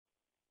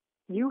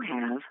You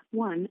have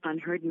one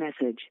unheard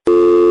message.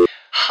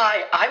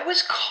 Hi, I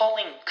was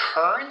calling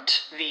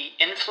Current, the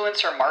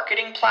influencer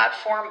marketing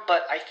platform,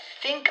 but I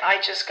think I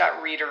just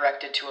got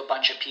redirected to a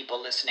bunch of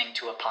people listening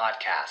to a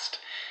podcast.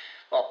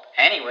 Well,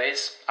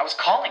 anyways, I was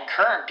calling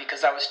Current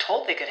because I was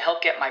told they could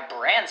help get my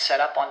brand set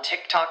up on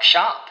TikTok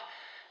Shop,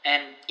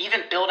 and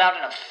even build out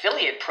an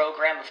affiliate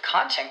program of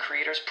content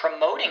creators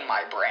promoting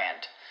my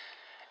brand,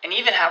 and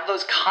even have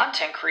those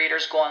content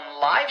creators go on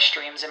live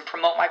streams and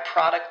promote my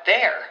product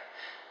there.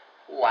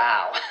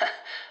 Wow,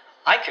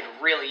 I could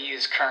really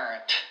use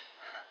Current.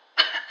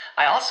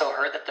 I also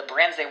heard that the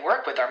brands they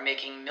work with are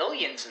making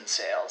millions in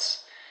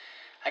sales.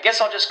 I guess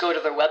I'll just go to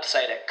their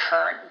website at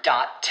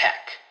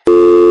current.tech.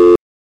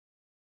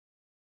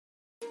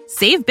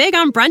 Save big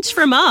on brunch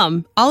for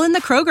mom, all in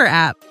the Kroger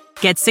app.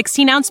 Get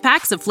 16-ounce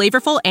packs of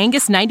flavorful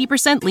Angus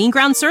 90% lean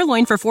ground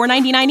sirloin for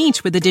 $4.99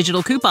 each with a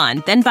digital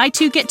coupon. Then buy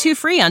 2, get 2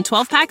 free on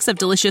 12 packs of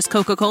delicious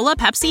Coca-Cola,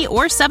 Pepsi,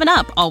 or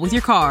 7-Up, all with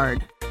your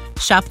card.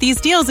 Shop these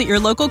deals at your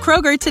local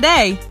Kroger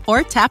today,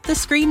 or tap the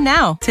screen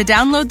now to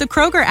download the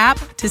Kroger app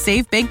to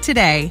save big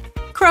today.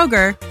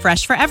 Kroger,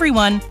 fresh for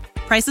everyone.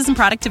 Prices and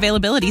product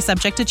availability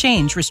subject to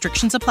change.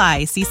 Restrictions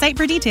apply. See site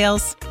for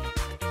details.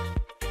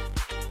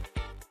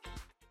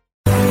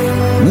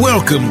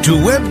 Welcome to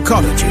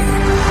Webcology.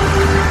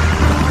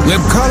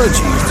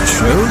 Webcology is the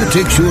show that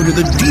takes you into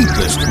the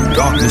deepest and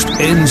darkest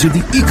ends of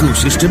the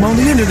ecosystem on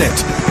the internet.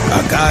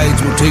 Our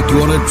guides will take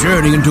you on a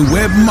journey into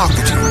web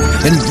marketing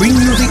and bring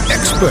you the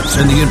experts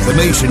and the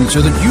information so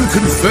that you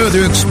can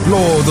further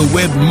explore the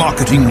web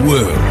marketing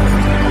world.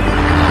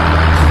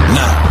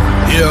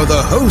 Now, here are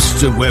the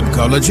hosts of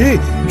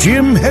Webcology,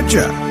 Jim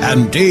Hedger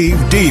and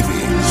Dave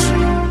Davies.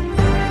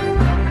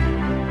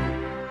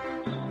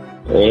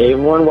 Hey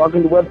everyone,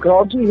 welcome to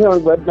Webcology here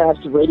on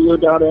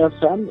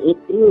WebmasterRadio.fm. It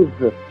is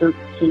the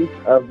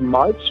 13th of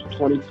March,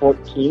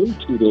 2014,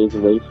 2 days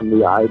away from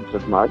the Ides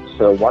of March,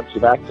 so watch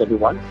your backs,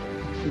 everyone.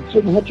 It's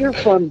Jim Hedger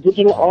from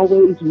Digital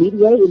Always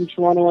Media in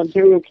Toronto,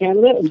 Ontario,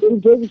 Canada, and Dave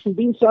Davis from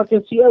Beanstalk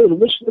SEO in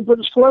Richmond,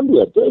 British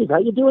Columbia. Dave, how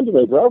you doing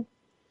today, bro?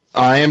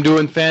 I am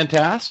doing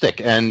fantastic,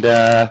 and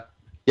how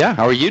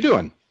are you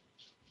doing?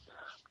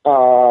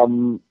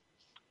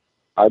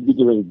 I'd be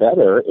doing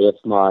better if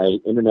my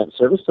internet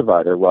service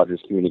provider, Rogers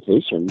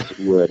Communications,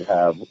 would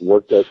have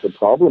worked out the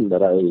problem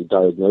that I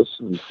diagnosed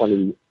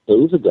 20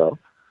 days ago.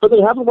 But they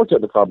haven't worked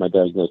out the problem I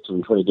diagnosed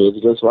 20 days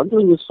ago, so I'm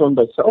doing this phone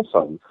by cell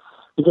phone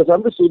because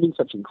I'm receiving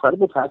such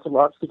incredible packet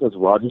loss because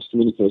Rogers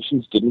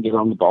Communications didn't get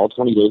on the ball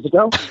 20 days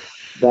ago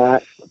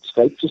that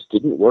Skype just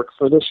didn't work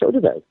for the show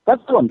today.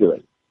 That's what I'm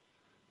doing.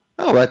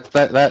 Oh,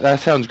 that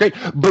sounds great.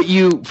 But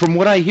you, from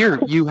what I hear,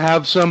 you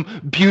have some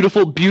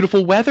beautiful,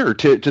 beautiful weather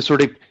to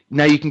sort of,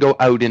 now you can go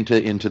out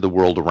into the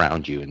world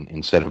around you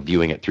instead of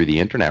viewing it through the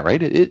internet,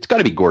 right? It's got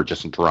to be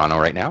gorgeous in Toronto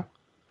right now.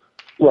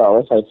 Well,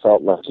 if I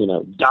felt like,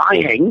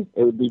 dying,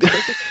 it would be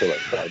perfect for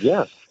outside,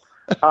 yes.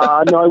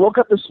 No, I woke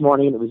up this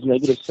morning and it was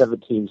negative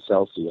 17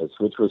 Celsius,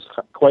 which was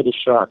quite a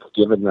shock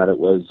given that it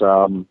was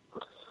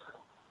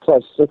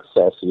plus 6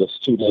 Celsius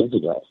 2 days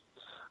ago.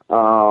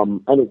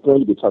 And it's going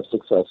to be plus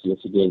 6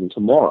 Celsius again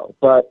tomorrow.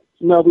 But,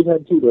 we've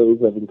had 2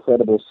 days of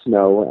incredible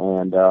snow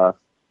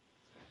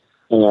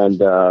and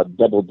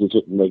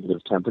double-digit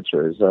negative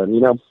temperatures.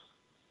 And,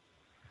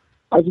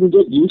 I can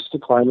get used to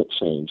climate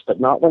change, but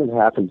not when it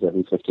happens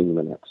every 15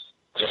 minutes.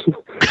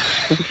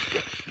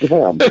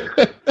 Damn.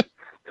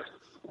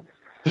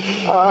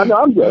 No,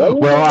 I'm good.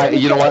 Well,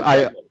 you know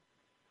what?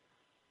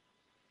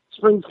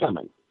 Spring's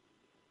coming.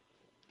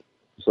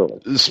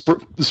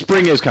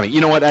 Spring is coming. You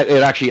know what?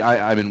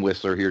 I'm in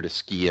Whistler here to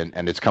ski,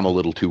 and it's come a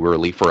little too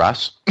early for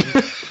us.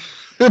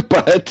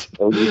 But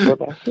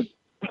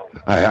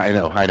I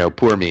know.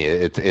 Poor me.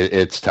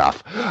 It's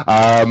tough.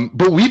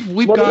 But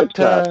we've got.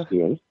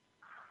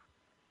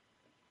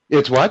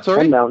 It's what?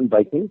 Sorry. And mountain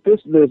biking.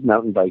 There's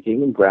mountain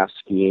biking and grass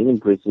skiing and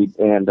grizzly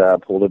and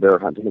polar bear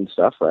hunting and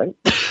stuff, right?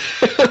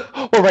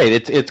 Well, right.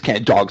 It's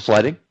dog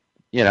sledding.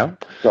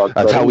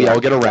 That's how we all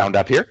get around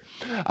up here.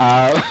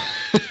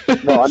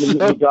 Well, you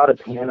got to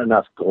pan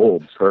enough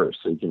gold first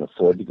so you can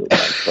afford to go dog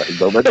sledding.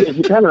 But if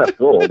you pan enough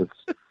gold, it's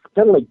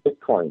kind of like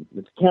Bitcoin.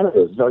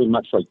 Canada is very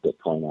much like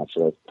Bitcoin,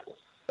 actually.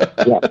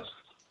 Yes.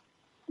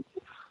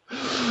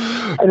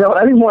 I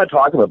didn't want to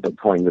talk about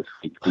Bitcoin this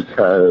week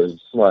because,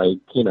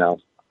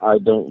 I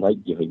don't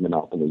like giving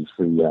monopoly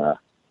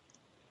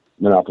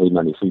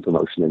money free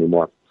promotion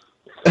anymore.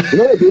 You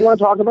know what I do want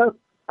to talk about?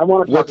 I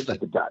want to talk about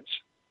the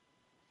Dutch.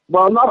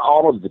 Well, not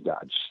all of the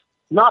Dutch.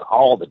 Not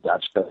all the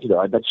Dutch, but,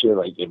 I bet you,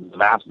 the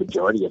vast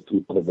majority of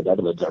people in the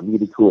Netherlands are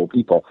really cool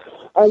people.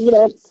 And,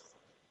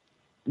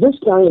 this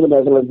guy in the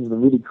Netherlands is a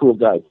really cool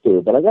guy,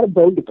 too, but I got a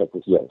bone to pick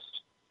with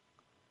Joost.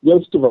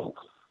 Joost de Wolf.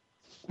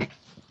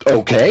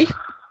 Okay.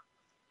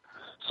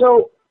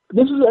 So,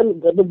 this is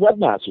the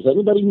webmasters.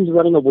 Anybody who's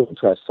running a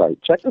WordPress site,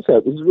 check this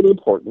out. This is really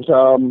important.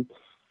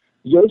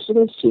 Joost and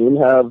his team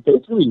have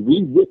basically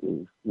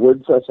rewritten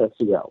WordPress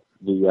SEO,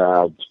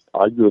 the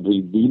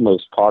arguably the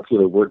most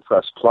popular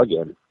WordPress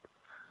plugin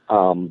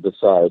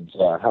besides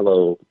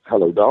Hello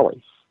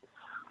Dolly.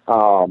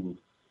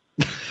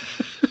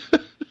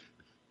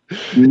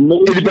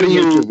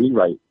 Major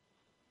rewrite.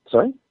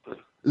 Sorry?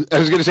 I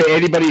was going to say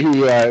anybody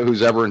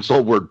who's ever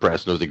installed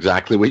WordPress knows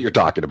exactly what you're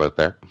talking about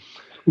there.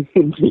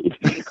 Indeed.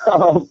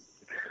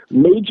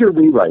 Major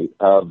rewrite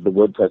of the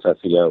WordPress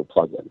SEO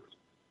plugin.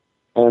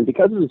 And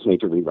because of this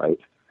major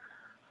rewrite,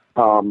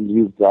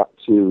 you've got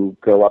to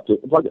go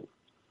update the plugin.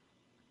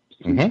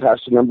 You've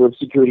patched a number of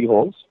security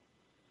holes.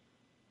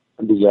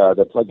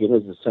 The plugin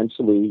is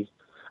essentially,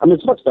 I mean,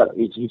 it's much better.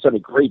 He's done a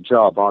great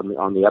job on the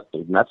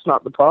update, and that's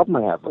not the problem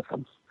I have with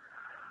him.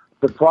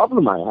 The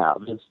problem I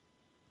have is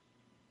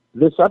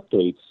this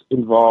update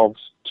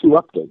involves two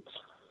updates.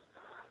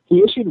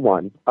 He issued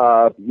one.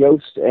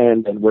 Yoast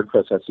and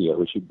WordPress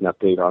SEO issued an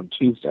update on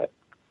Tuesday.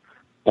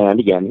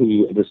 And again,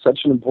 it was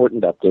such an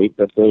important update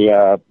that they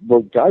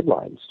wrote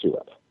guidelines to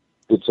it.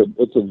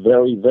 It's a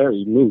very,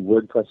 very new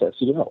WordPress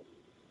SEO.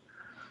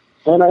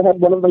 And I had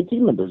one of my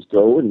team members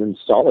go and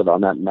install it on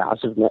that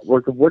massive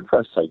network of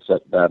WordPress sites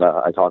that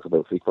I talk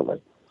about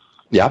frequently.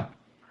 Yeah.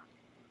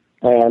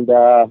 And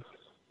so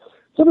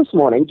this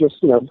morning, just,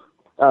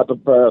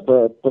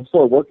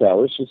 before work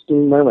hours, just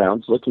doing my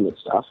rounds, looking at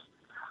stuff,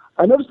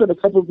 I noticed that a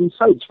couple of these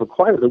sites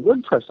required a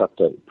WordPress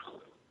update.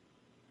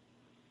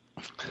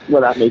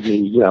 Well, that made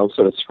me,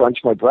 sort of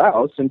scrunch my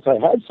brows since I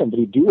had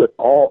somebody do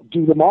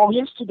them all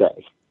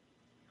yesterday.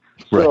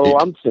 So Right.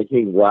 I'm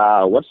thinking,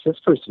 wow, what's this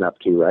person up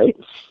to, right?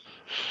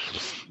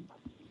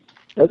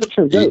 As it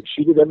turns out,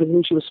 she did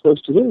everything she was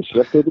supposed to do. She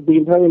updated the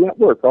entire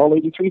network, all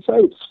 83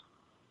 sites.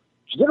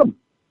 She did them.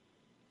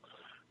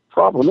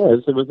 Problem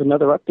is, there was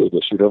another update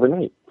issued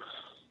overnight.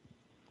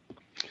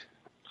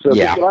 So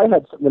Yeah. I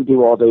had something to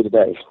do all day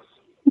today.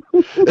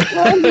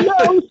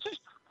 Oh, no!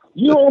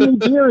 You owe me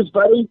beers,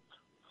 buddy.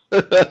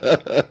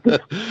 That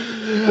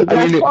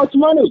costs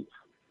money.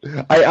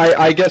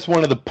 I guess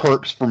one of the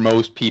perks for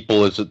most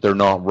people is that they're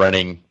not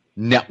running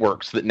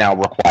networks that now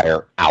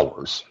require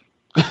hours.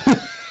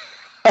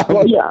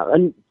 Well, yeah,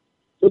 and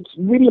it's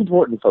really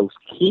important, folks.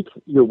 Keep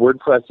your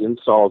WordPress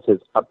installs as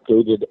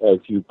updated as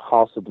you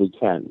possibly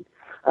can.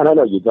 And I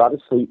know you got to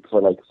sleep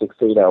for like 6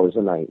 to 8 hours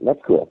a night.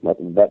 That's cool.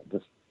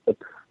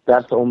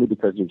 That's only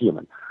because you're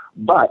human.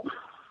 But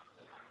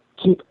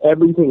keep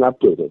everything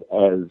updated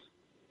as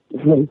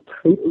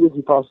tightly as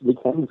you possibly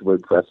can with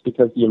WordPress,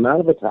 because the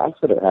amount of attacks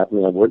that are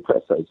happening on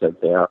WordPress sites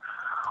out there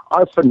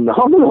are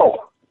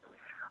phenomenal.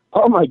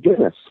 Oh, my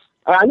goodness.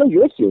 I know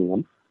you're seeing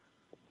them.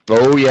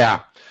 Oh, yeah.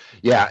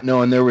 Yeah,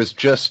 no, and there was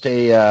just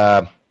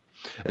a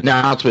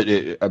announcement,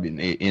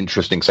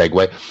 interesting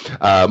segue,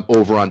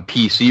 over on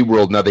PC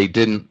World. Now, they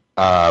didn't,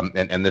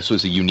 and this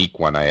was a unique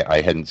one.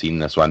 I hadn't seen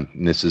this one.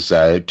 And this is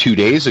 2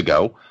 days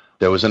ago.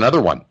 There was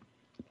another one.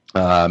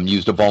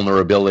 Used a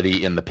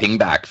vulnerability in the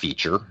pingback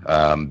feature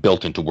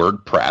built into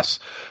WordPress.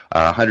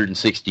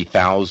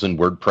 160,000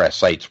 WordPress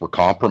sites were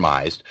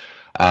compromised.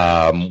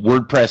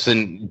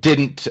 WordPress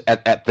didn't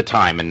at the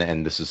time,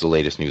 and this is the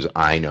latest news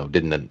I know,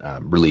 didn't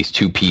release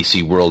to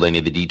PC World any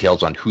of the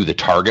details on who the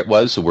target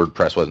was. So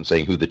WordPress wasn't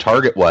saying who the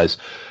target was,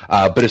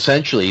 but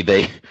essentially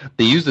they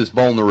used this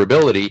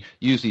vulnerability,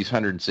 used these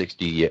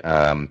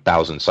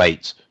 160,000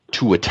 sites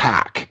to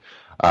attack,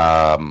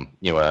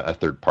 a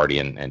third party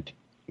and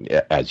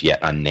as yet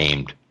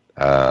unnamed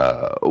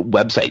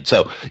website,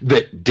 so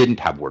that didn't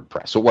have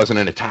WordPress. So it wasn't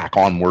an attack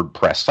on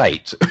WordPress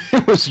sites.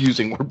 It was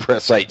using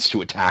WordPress sites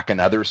to attack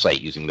another site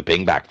using the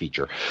pingback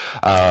feature.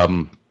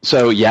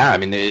 So yeah, I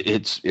mean,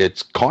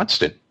 it's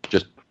constant,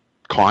 just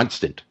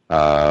constant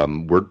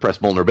WordPress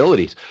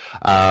vulnerabilities.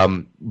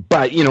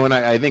 But and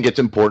I think it's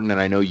important,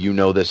 and I know you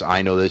know this,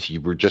 I know this.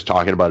 You were just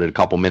talking about it a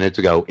couple minutes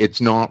ago. It's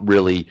not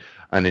really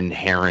an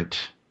inherent.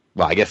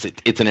 Well, I guess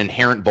it's an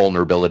inherent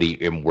vulnerability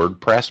in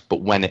WordPress,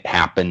 but when it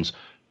happens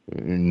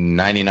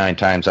 99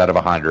 times out of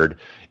 100,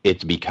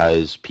 it's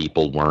because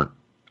people weren't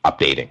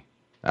updating.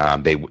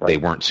 They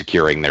weren't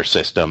securing their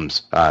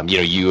systems.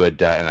 You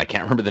had, and I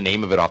can't remember the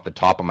name of it off the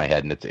top of my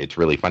head, and it's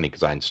really funny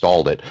because I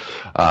installed it.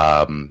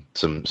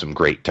 Some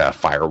great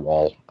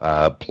firewall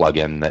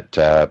plugin that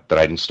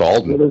I'd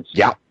installed. And,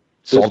 yeah.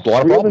 Solved a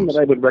lot of problems. 3 of them that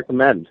I would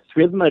recommend.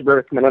 3 of them I'd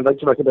recommend. I'd like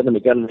to recommend them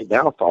again right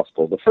now if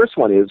possible. The first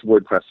one is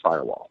WordPress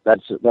Firewall. That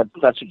should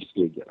just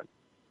be a given.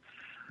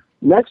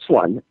 Next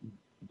one,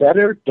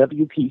 Better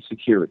WP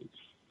Security.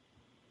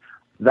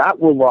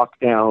 That will lock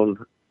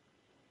down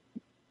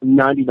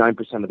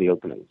 99% of the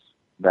openings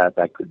that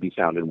could be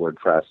found in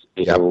WordPress.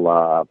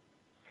 It'll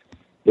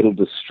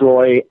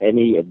destroy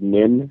any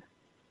admin.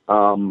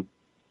 One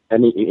of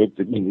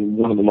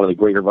the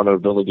greater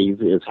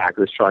vulnerabilities is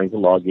hackers trying to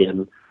log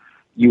in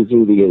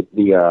using the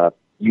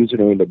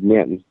username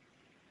admin,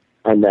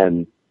 and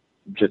then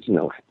just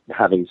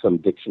having some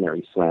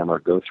dictionary slammer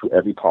go through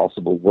every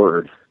possible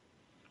word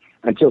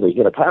until they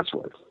hit a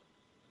password.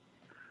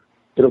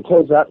 It'll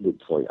close that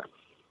loop for you.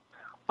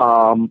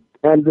 And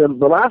then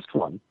the last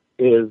one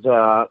is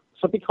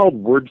something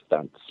called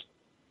WordFence,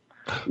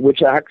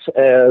 which acts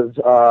as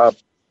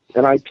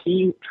an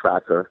IP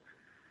tracker,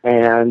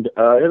 and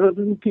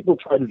people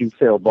try to do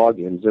failed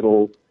logins.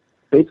 It'll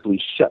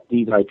basically shut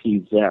these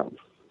IPs down.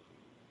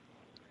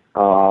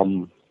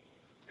 So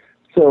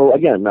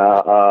again,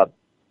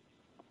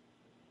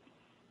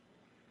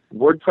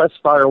 WordPress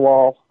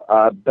Firewall,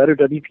 Better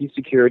WP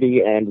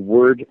Security, and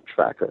Word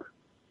Tracker.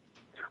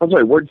 I'm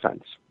sorry,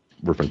 WordFence.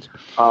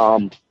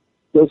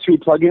 Those 3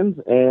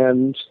 plugins,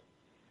 and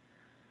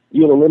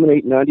you'll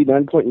eliminate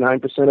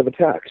 99.9% of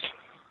attacks.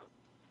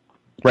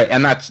 Right,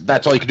 and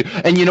that's all you can do.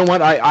 And you know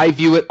what? I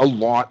view it a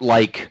lot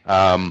like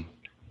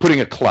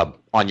putting a club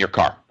on your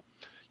car.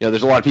 You know,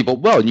 there's a lot of people,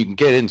 well, you can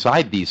get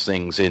inside these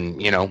things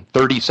in,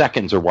 30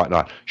 seconds or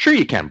whatnot. Sure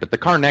you can, but the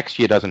car next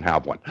to you doesn't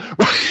have one.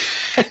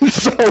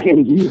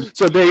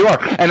 So there you are.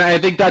 And I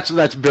think that's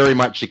very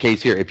much the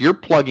case here. If you're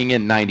plugging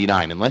in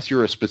 99, unless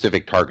you're a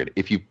specific target,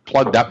 if you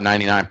plugged up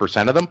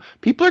 99% of them,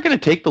 people are going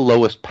to take the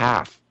lowest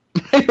path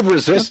of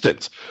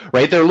resistance,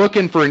 right? They're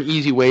looking for an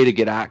easy way to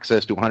get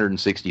access to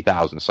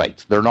 160,000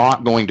 sites. They're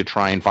not going to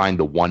try and find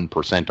the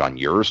 1% on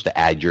yours to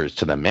add yours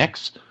to the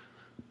mix.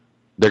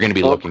 They're going to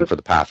be looking for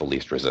the path of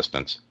least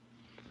resistance.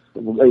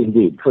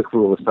 Indeed. Quick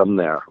rule of thumb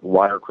there.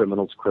 Why are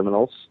criminals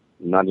criminals?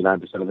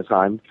 99% of the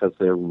time, because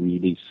they're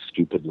really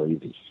stupid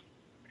lazy.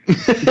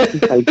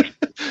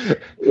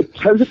 It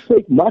doesn't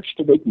take much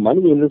to make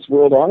money in this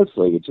world,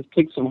 honestly. It just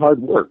takes some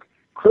hard work.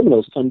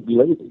 Criminals tend to be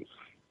lazy.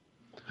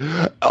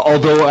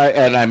 Although,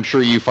 and I'm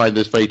sure you find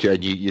this funny too,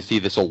 and you see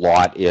this a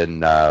lot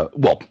in,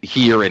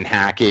 here in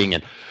hacking,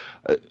 and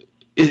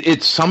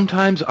it's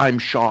sometimes I'm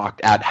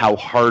shocked at how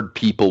hard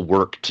people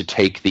work to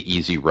take the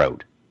easy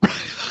road.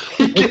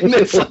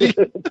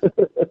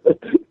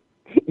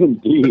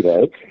 Indeed,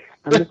 eh?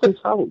 And this is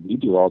how we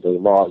do all day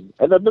long.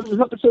 And that doesn't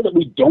have to say that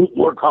we don't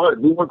work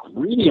hard. We work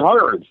really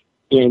hard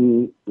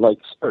in,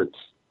 spurts.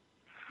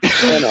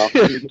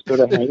 You just sort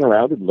of hang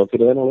around and look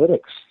at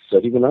analytics,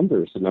 study the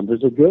numbers. The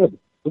numbers are good.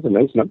 Those are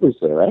nice numbers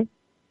there, right?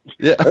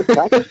 Yeah. That's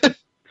the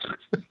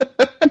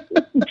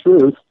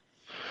truth.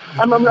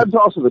 That's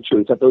also the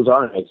truth, that those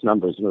are nice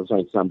numbers, and those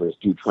nice numbers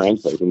do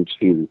translate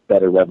into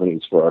better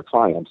revenues for our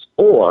clients,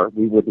 or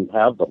we wouldn't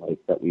have the life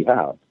that we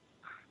have.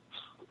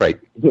 Right.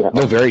 Yeah.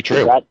 No, very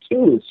true. That,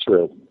 too, is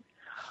true.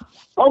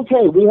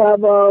 Okay, we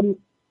have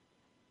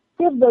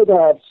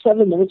about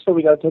 7 minutes before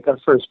we got to take our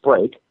first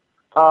break.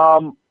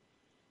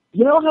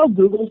 You know how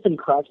Google's been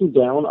cracking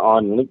down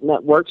on link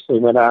networks? They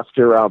went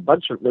after a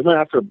bunch of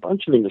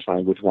English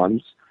language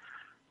ones.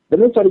 Then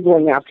they started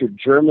going after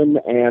German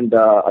and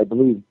I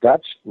believe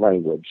Dutch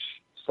language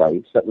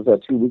sites. That was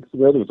 2 weeks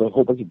ago. There was a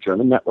whole bunch of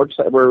German networks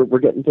that were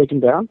getting taken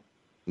down.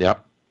 Yeah.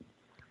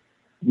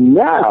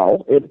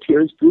 Now it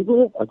appears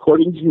Google,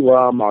 according to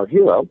our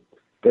hero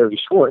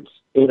Barry Schwartz,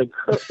 it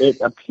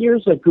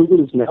appears that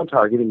Google is now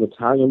targeting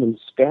Italian and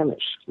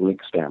Spanish link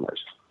spammers.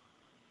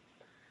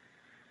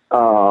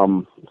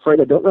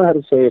 Afraid I don't know how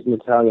to say it in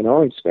Italian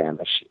or in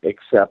Spanish,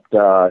 except,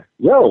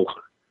 yo,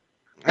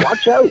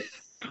 watch out.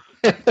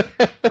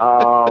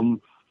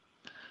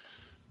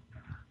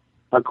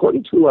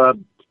 According to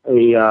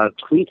a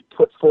tweet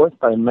put forth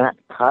by Matt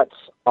Cutts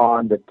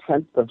on the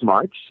 10th of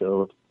March,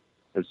 so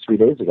it was 3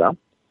 days ago,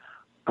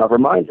 a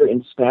reminder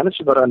in Spanish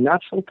about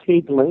unnatural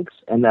paid links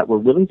and that we're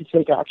willing to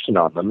take action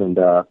on them. And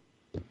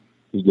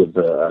he gives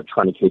a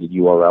truncated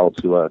URL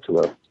to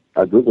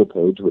a Google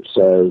page which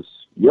says,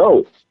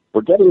 yo,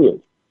 we're getting you,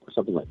 or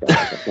something like that.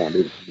 I can't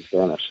read it in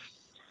Spanish.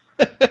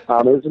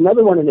 There's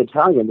another one in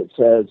Italian that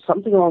says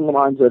something along the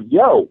lines of,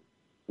 yo,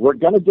 we're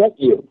going to get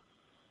you.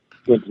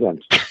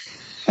 Again,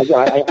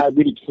 I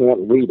really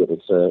can't read it.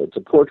 It's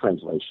a poor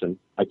translation.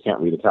 I can't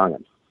read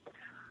Italian.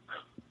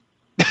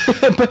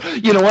 But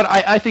you know what?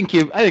 I think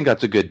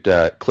that's a good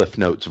Cliff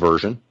Notes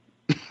version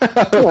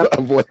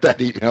of what that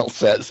email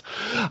says.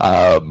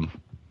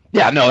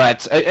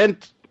 That's and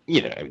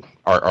you know,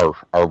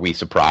 are we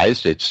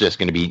surprised? It's just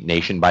going to be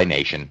nation by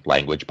nation,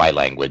 language by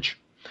language.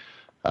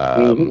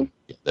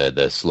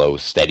 The slow,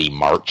 steady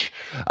march.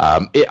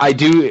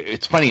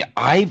 It's funny.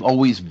 I've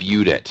always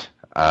viewed it,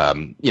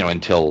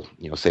 until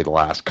say the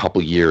last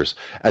couple years,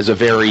 as a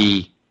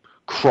very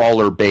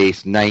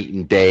crawler-based night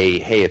and day.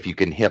 Hey, if you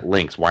can hit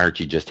links, why aren't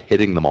you just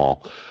hitting them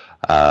all?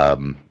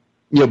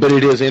 But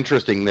it is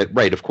interesting that,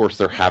 right, of course,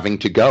 they're having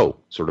to go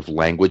sort of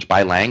language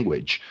by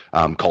language,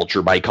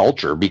 culture by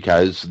culture,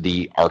 because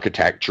the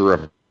architecture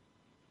of...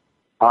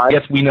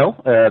 Yes, we know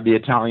the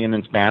Italian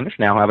and Spanish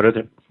now have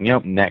it.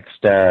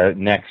 Next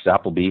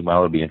up will be,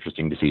 it'll be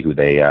interesting to see who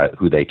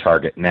they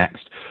target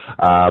next.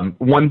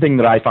 One thing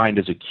that I find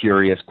is a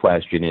curious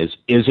question is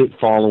it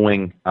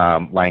following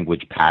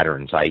language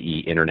patterns,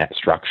 i.e. internet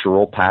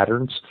structural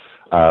patterns?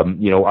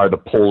 Are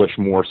the Polish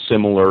more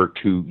similar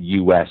to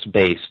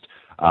U.S.-based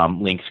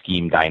link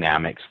scheme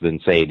dynamics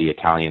than, say, the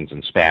Italians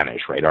and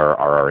Spanish, right, are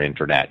our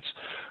internets,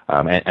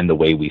 and the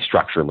way we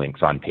structure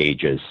links on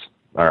pages?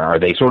 Are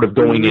they sort of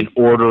going in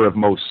order of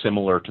most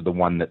similar to the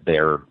one that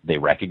they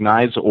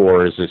recognize,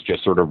 or is this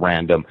just sort of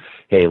random,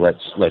 hey,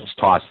 let's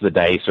toss the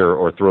dice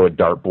or throw a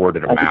dartboard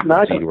at a map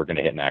and see who we're going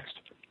to hit next?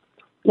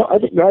 No, I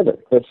think neither.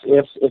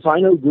 If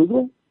I know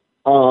Google,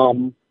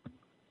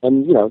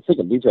 think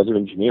of these other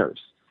engineers,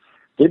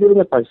 they're doing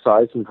it by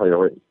size and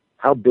priority.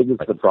 How big is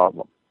the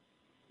problem?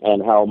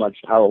 And how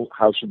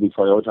should we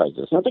prioritize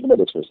this? Now think about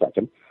this for a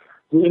second.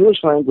 The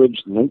English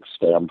language link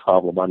spam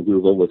problem on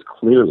Google was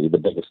clearly the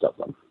biggest of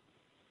them.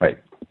 Right.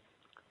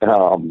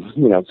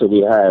 So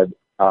we had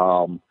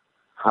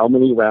how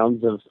many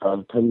rounds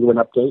of Penguin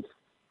Update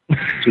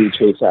to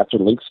chase after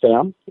link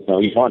spam?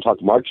 You want to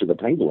talk March of the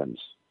Penguins.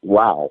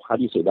 Wow, how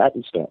do you say that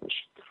in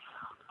Spanish?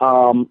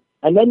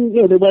 And then,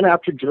 they went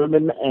after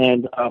German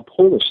and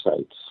Polish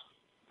sites.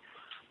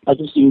 I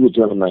can see the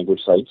German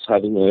language sites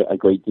having a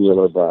great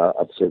deal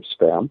of search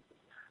spam.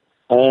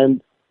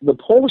 And the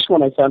Polish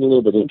one I found a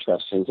little bit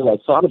interesting, so I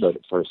thought about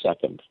it for a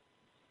second.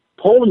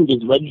 Poland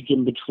is wedged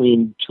in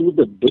between two of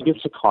the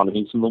biggest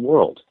economies in the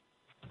world,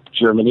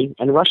 Germany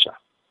and Russia.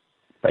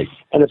 Right.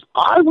 And if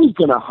I was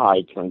going to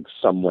hide links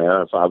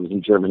somewhere, if I was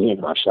in Germany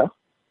and Russia,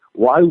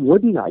 why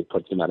wouldn't I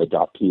put them at a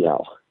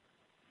 .pl?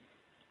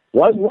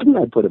 Why wouldn't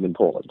I put them in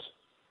Poland?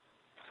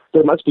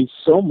 There must be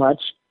so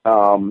much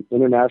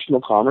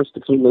international commerce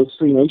between those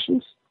three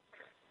nations.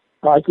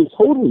 I could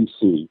totally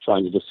see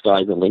trying to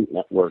disguise a link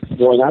network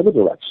going either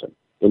direction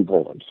in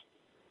Poland.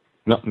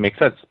 No, makes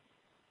sense.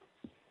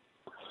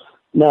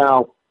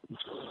 Now,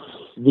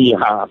 the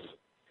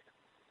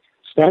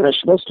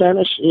Spanish. Well,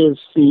 Spanish is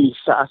the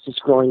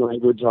fastest growing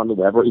language on the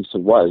web, or at least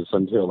it was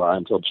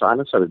until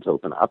China started to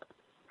open up.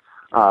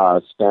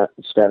 The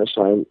Spanish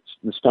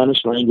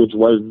language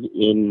was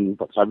in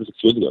 5 or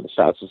 6 years ago the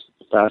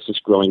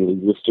fastest growing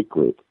linguistic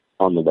group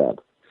on the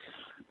web.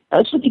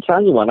 As for the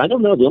Italian one, I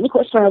don't know. The only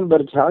question I have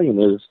about Italian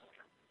is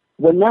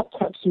when Matt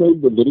Cutts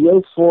made the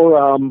video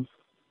for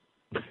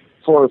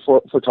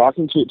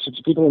talking to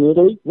people in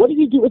Italy, what did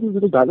he do with his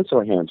little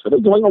dinosaur hands? Were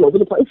they going all over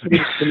the place when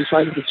he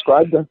tried to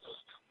describe the?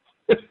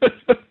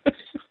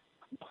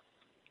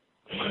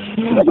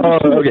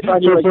 Okay.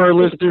 So for our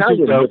listeners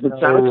who don't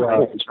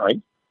know, right?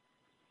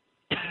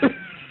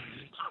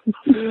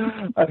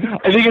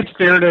 I think it's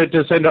fair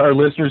to send to our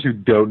listeners who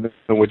don't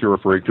know what you're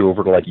referring to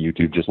over to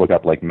YouTube. Just look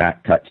up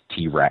Matt Cutts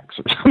T-Rex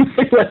or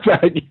something like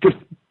that. You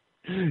can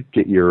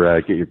get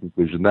your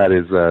conclusion. That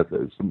is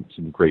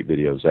some great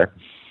videos there.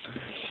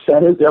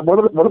 That is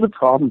one of the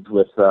problems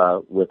with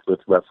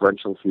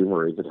referential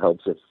humor is it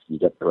helps if you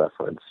get the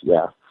reference.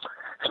 Yeah.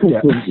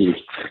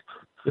 Indeed.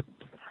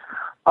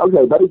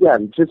 Okay, but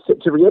again, just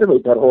to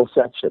reiterate that whole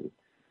section.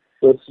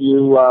 If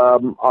you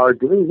are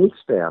doing link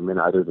spam in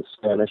either the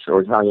Spanish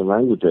or Italian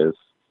languages,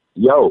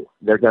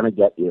 they're going to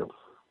get you.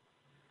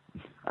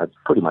 That's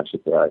pretty much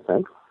it there, I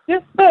think.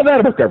 Yeah, that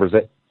about covers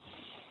it.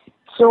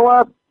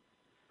 So,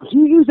 do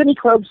you use any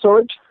cloud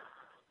storage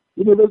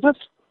in your business?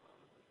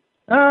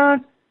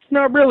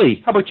 Not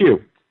really. How about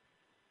you?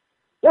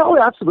 Yeah,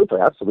 absolutely.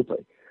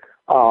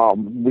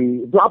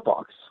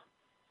 Dropbox,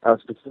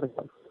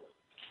 specifically.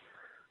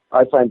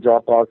 I find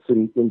Dropbox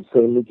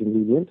insanely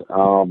convenient.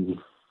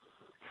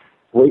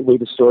 Great way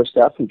to store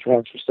stuff and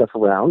transfer stuff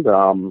around.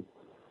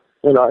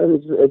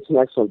 It's an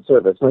excellent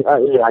service.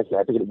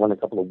 I think it won a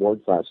couple of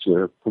awards last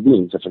year for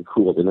being such a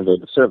cool,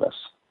 innovative service.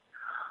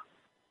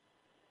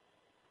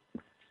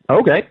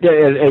 Okay.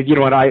 You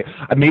know what?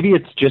 Maybe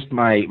it's just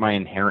my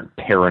inherent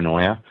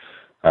paranoia.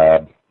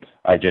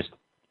 I just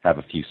have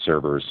a few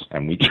servers,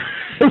 and we just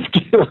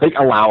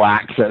allow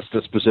access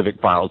to specific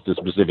files to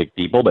specific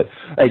people. But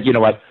you know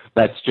what?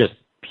 That's just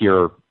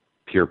pure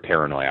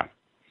paranoia.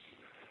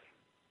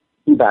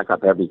 You back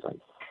up everything.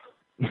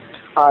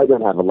 I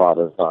don't have a lot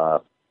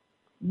of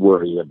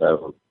worry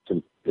about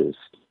this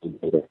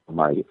data from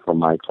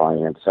my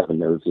clients. Heaven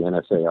knows the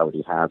NSA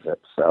already has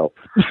it. So,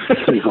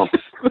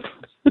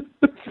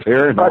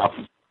 fair enough.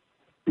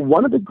 But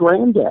one of the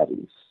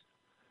granddaddies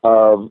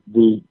of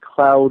the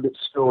cloud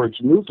storage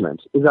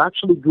movement is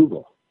actually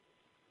Google.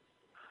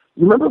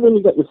 You remember when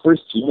you got your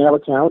first Gmail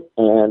account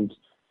and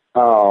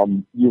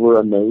you were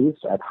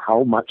amazed at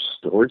how much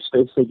storage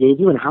space they gave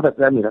you and how that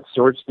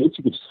storage space,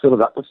 you could just fill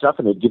it up with stuff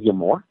and they'd give you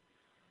more?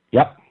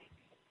 Yep.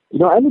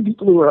 I knew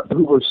people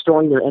who were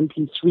storing their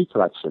MP3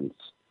 collections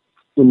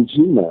in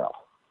Gmail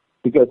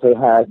because they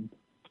had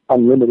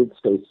unlimited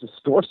space to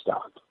store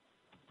stuff.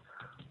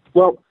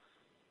 Well,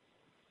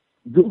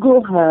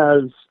 Google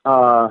has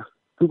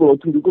Google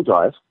Open Google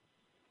Drive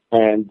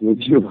and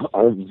gives you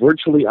a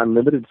virtually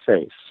unlimited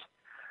space.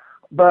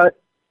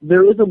 But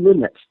there is a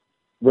limit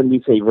when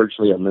we say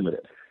virtually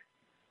unlimited.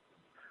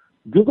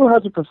 Google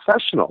has a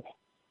professional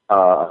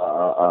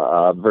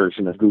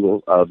version of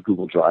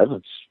Google Drive,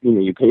 which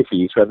you pay for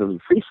use rather than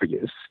free for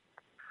use.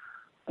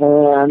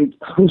 And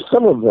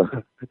some of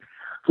them,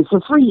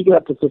 for free, you get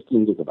up to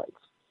 15 gigabytes.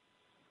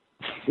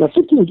 Now,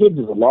 15 gigs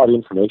is a lot of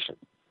information.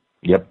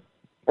 Yep.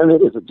 And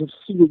it is. 15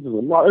 gigs is a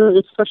lot,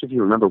 especially if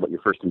you remember what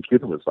your first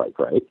computer was like,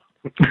 right?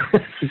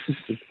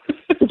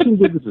 15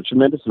 gigs is a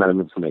tremendous amount of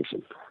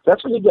information.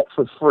 That's what you get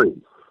for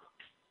free.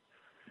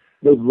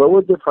 They've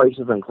lowered their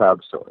prices on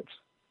cloud storage.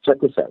 Check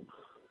this out.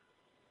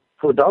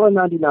 For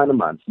 $1.99 a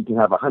month, you can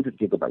have 100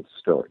 gigabytes of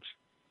storage.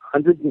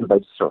 100 gigabytes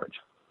of storage.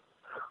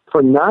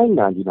 For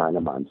 $9.99 a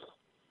month,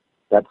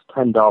 that's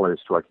 $10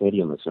 to our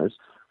Canadian listeners.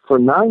 For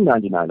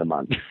 $9.99 a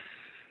month,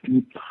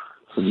 you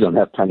don't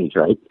have pennies,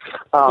 right?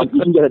 You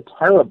can get a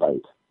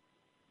terabyte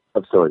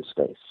of storage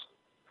space.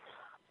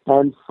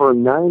 And for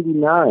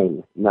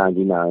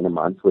 $99.99 a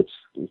month, which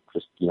is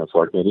just,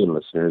 for our Canadian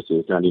listeners,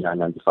 is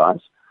 $99.95.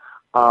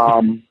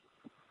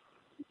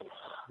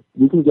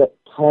 you can get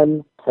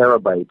 10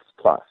 terabytes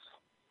plus.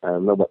 I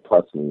don't know what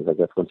plus means. I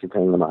guess once you're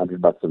paying them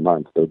 $100 a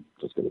month, they're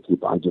just going to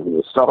keep on giving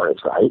you storage,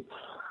 right?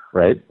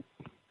 Right.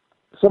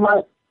 So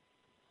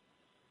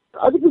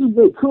I think this is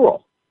really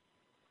cool.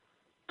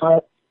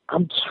 But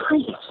I'm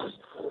curious.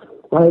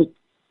 Like,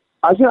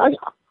 I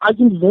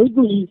can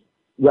vaguely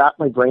wrap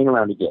my brain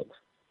around a gig.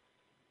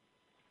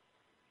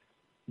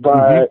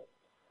 But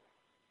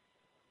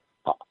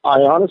I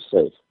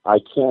honestly, I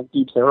can't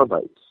do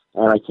terabytes.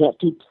 And I can't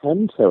do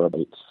 10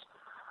 terabytes.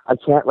 I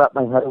can't wrap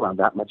my head around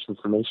that much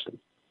information.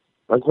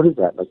 Like, what is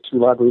that? Like 2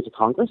 libraries of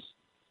Congress?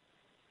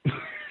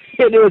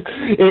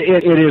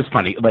 It is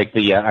funny. Like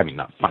I mean,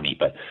 not funny,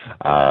 but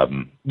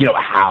you know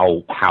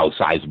how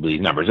sizable these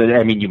numbers.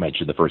 I mean, you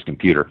mentioned the first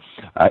computer.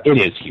 It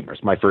is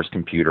humorous. My first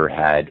computer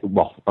had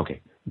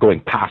going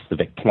past the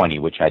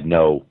VIC-20, which had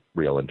no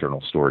real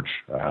internal storage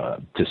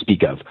to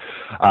speak of.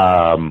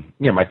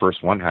 You know, my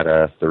first one had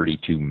a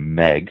 32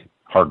 meg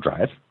hard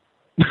drive.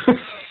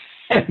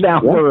 And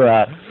now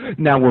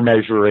we're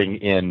measuring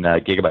in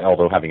gigabyte.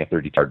 Although having a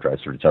 30 hard drive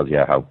sort of tells you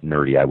how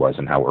nerdy I was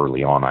and how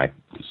early on I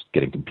was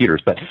getting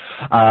computers. But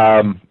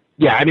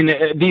yeah, I mean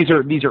these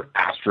are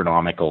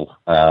astronomical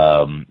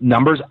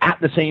numbers.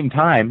 At the same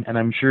time, and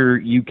I'm sure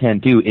you can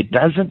too, it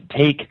doesn't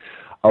take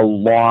a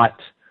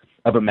lot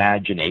of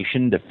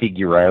imagination to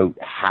figure out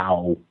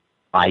how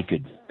I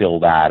could fill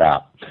that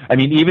up. I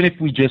mean, even if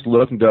we just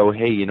look and go,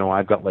 hey, you know,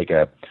 I've got like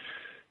I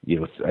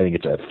think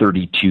it's a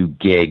 32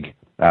 gig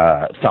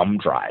thumb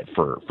drive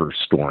for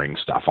storing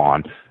stuff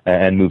on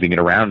and moving it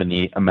around, and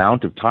the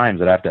amount of times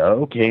that I have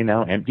to,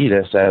 now empty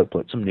this out,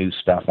 put some new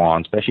stuff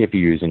on, especially if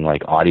you're using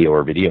like audio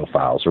or video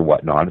files or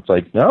whatnot. It's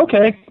like,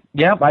 okay,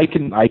 yeah, I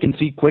can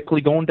see quickly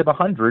going to the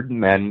 100,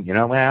 and then, you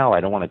know, well,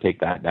 I don't want to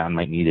take that down,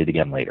 might need it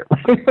again later.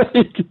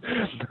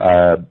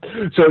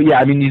 So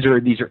yeah, I mean, these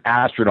are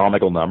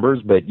astronomical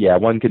numbers, but yeah,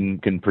 one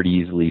can pretty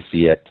easily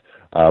see it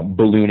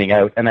ballooning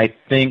out. And I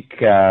think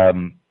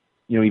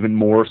you know, even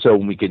more so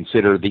when we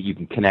consider that you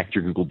can connect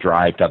your Google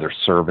Drive to other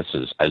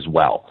services as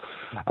well.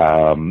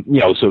 You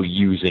know, so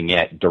using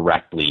it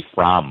directly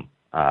from,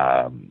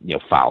 you know,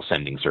 file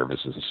sending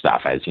services and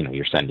stuff, as, you know,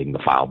 you're sending the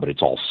file, but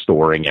it's all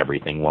storing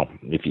everything. Well,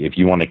 if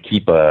you want to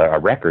keep a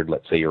record,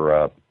 let's say you're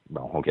a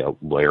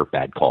lawyer,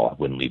 bad call, I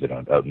wouldn't leave it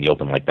out in the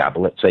open like that,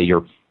 but let's say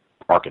you're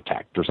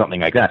architect or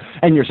something like that,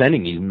 and you're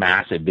sending these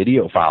massive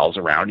video files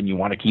around and you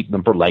want to keep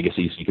them for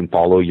legacy so you can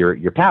follow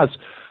your paths.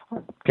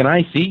 Can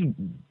I see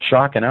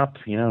chalking up,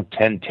 you know,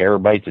 10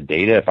 terabytes of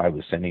data if I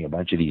was sending a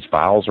bunch of these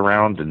files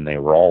around and they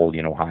were all,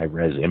 you know,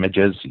 high-res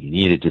images, you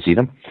needed to see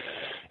them?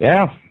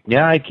 Yeah,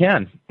 I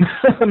can.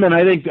 And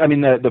I think, I mean,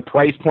 the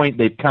price point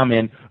they've come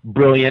in,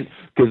 brilliant,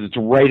 because it's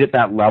right at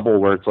that level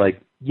where it's like,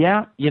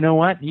 yeah, you know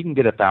what, you can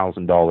get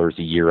 $1,000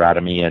 a year out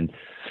of me, and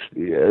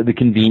the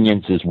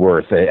convenience is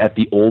worth it. At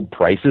the old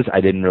prices,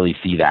 I didn't really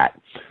see that.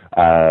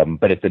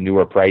 But at the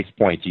newer price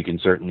points, you can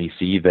certainly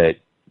see that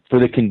for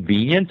the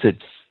convenience,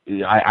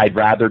 I'd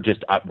rather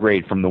just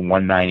upgrade from the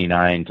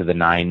 $199 to the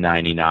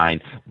 $999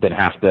 than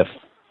have to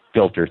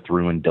filter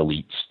through and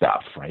delete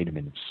stuff, right? I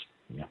mean,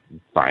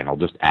 it's fine. I'll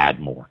just add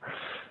more.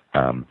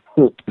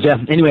 Yeah.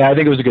 Anyway, I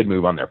think it was a good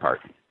move on their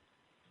part.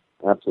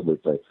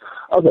 Absolutely.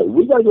 Okay,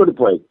 we got to go to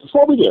break.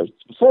 Before we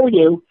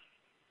do,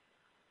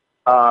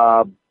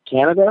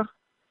 Canada,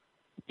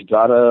 we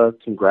got to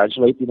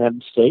congratulate the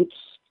United States.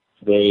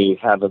 They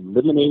have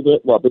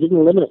eliminated. Well, they didn't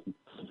eliminate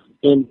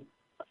in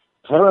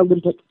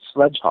Paralympic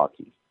sledge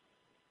hockey.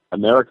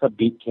 America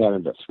beat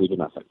Canada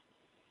 3-0.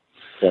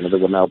 Canada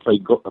will now play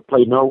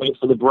Norway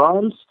for the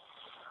bronze,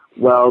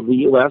 while the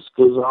U.S.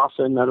 goes off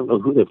and I don't know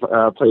who they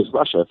plays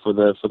Russia for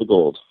the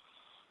gold.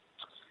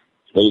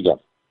 There you go.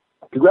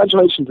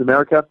 Congratulations,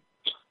 America.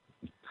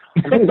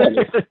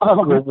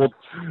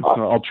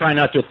 I'll try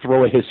not to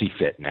throw a hissy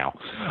fit now.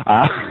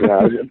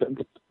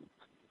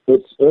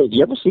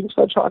 You ever seen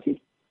sledge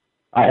hockey?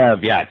 I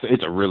have. Yeah,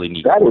 it's a really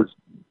neat. That is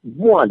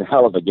one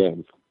hell of a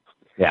game.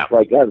 Yeah,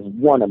 like that is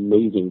one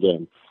amazing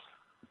game.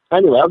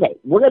 Anyway, okay,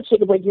 we're going to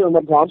take a break here on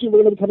Webcology.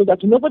 We're going to be coming back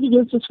to Nobody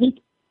News this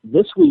week.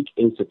 This week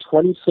is the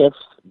 25th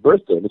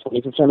birthday, the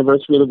 25th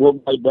anniversary of the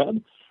World Wide Web.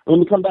 And when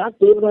we come back,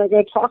 David and I are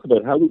going to talk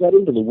about how we got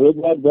into the World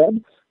Wide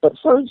Web. But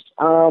first,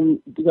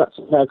 we got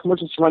some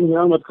commercials to run here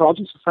on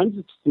Webcology. So, friends,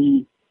 it's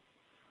the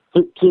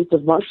 13th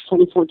of March,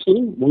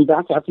 2014. We'll be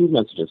back after these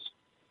messages.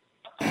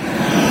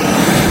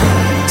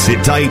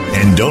 Sit tight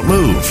and don't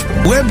move.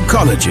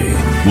 Webcology.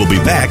 We'll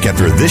be back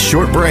after this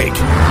short break.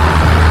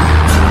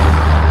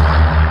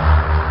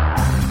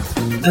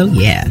 Oh,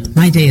 yeah.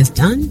 My day is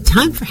done.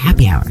 Time for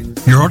happy hour.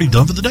 You're already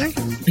done for the day?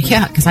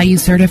 Yeah, because I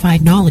use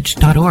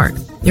CertifiedKnowledge.org.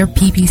 Their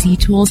PPC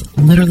tools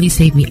literally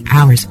save me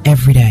hours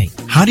every day.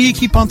 How do you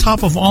keep on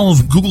top of all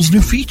of Google's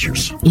new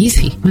features?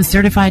 Easy. With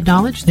Certified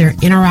Knowledge, their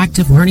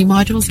interactive learning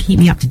modules keep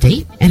me up to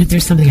date. And if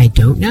there's something I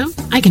don't know,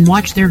 I can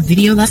watch their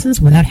video lessons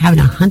without having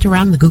to hunt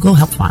around the Google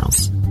Help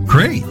files.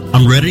 Great.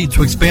 I'm ready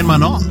to expand my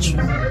knowledge.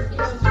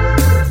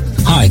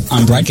 Hi,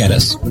 I'm Brett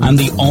Geddes. I'm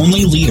the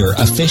only leader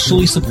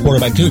officially supported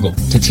by Google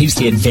to teach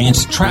the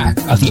advanced track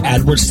of the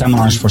AdWords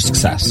Seminars for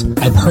Success.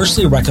 I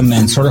personally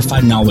recommend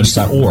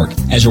CertifiedKnowledge.org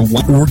as your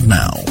one. Org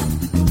now.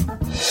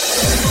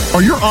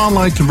 Are your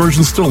online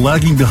conversions still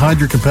lagging behind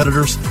your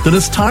competitors? Then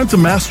it's time to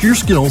master your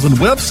skills in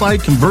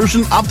website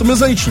conversion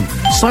optimization.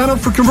 Sign up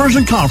for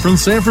Conversion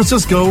Conference San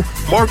Francisco,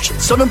 March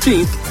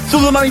 17th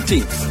through the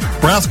 19th.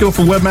 Brasco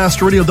from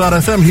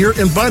WebmasterRadio.fm here,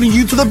 inviting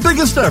you to the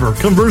biggest ever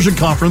conversion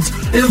conference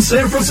in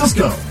San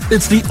Francisco.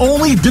 It's the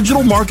only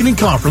digital marketing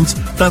conference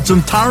that's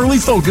entirely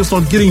focused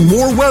on getting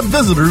more web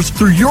visitors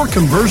through your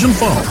conversion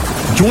funnel.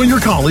 Join your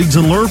colleagues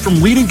and learn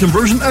from leading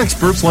conversion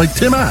experts like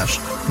Tim Ash,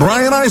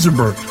 Brian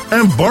Eisenberg,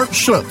 and Bart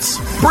Schutz.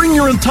 Bring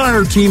your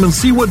entire team and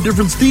see what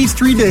difference these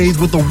 3 days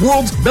with the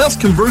world's best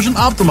conversion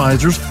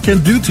optimizers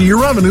can do to your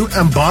revenue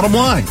and bottom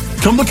line.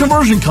 Come to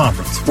Conversion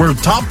Conference, where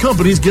top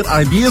companies get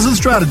ideas and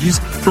strategies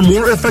for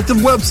more effective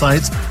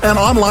websites and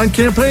online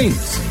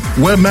campaigns.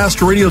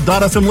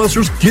 WebmasterRadio.fm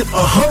listeners get a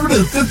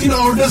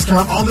 $150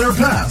 discount on their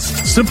pass.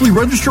 Simply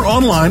register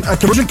online at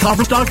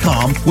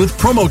conversionconference.com with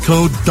promo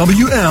code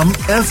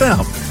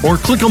WMFM or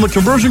click on the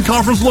Conversion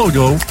Conference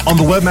logo on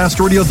the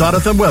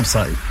WebmasterRadio.fm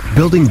website.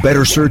 Building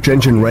better search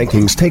engine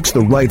rankings takes the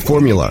right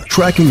formula.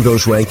 Tracking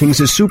those rankings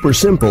is super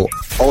simple.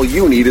 All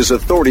you need is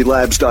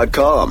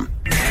AuthorityLabs.com.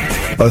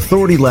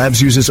 Authority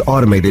Labs uses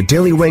automated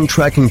daily rank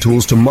tracking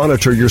tools to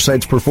monitor your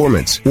site's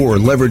performance or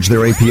leverage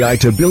their API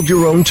to build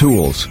your own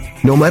tools.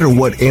 No matter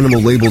what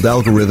animal-labeled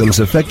algorithms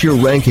affect your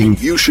ranking,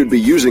 you should be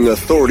using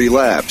Authority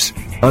Labs.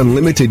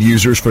 Unlimited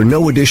users for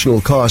no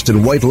additional cost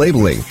and white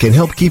labeling can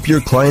help keep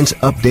your clients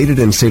updated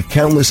and save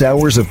countless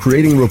hours of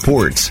creating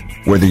reports.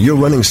 Whether you're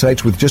running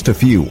sites with just a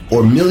few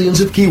or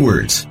millions of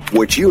keywords,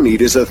 what you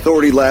need is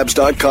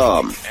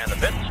AuthorityLabs.com.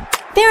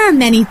 There are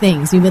many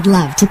things we would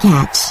love to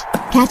catch.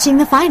 Catching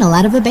the final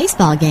out of a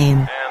baseball game.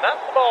 And that's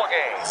the ball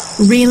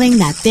game. Reeling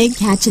that big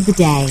catch of the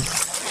day.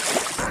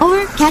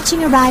 Or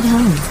catching a ride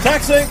home.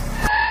 Taxi!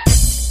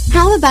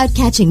 How about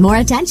catching more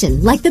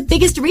attention, like the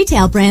biggest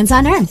retail brands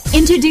on earth?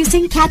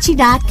 Introducing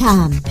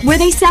Catchy.com, where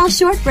they sell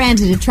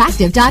short-branded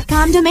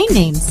attractive.com domain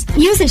names.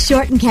 Use a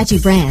short and catchy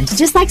brand,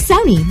 just like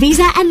Sony,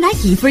 Visa, and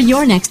Nike for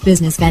your next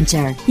business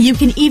venture. You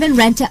can even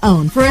rent to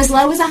own for as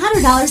low as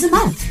 $100 a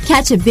month.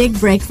 Catch a big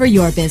break for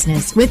your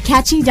business with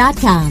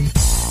Catchy.com.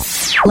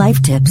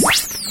 Life tips.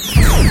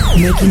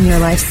 Making your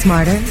life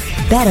smarter,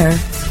 better,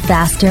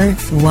 faster,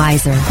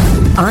 wiser.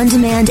 On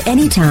demand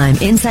anytime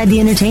inside the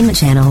entertainment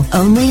channel,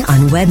 only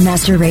on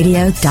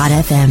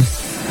webmasterradio.fm.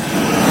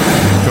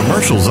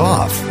 Commercials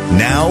off.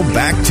 Now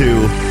back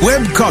to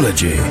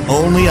Webcology,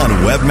 only on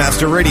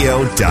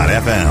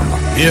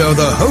webmasterradio.fm. Here are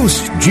the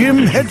hosts, Jim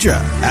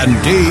Hedger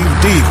and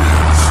Dave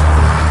Davies.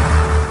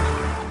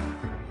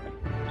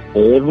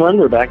 Hey everyone,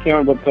 we're back here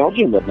on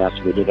Webcology and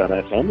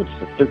WebmasterRadio.fm. It's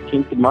the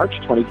 13th of March,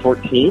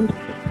 2014,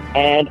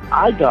 and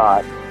I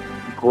got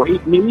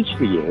great news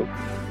for you,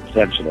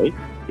 essentially,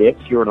 if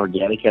you're an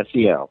organic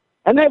SEO.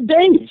 And then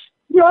Dave,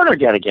 you're an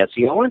organic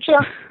SEO, aren't you?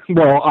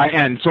 Well,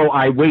 so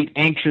I wait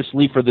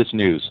anxiously for this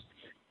news.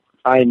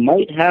 I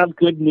might have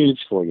good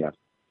news for you.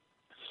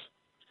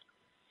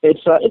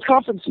 It's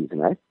conference season,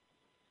 right?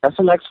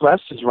 SMX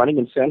West is running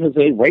in San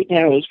Jose right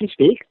now as we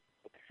speak.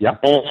 Yeah.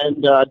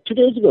 And 2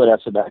 days ago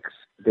at SMX,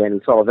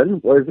 Danny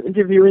Sullivan was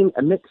interviewing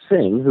Amit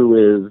Singh, who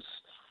is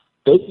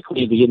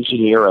basically the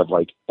engineer of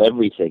like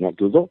everything at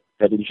Google,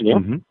 head engineer.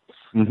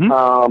 Mm-hmm.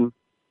 Mm-hmm.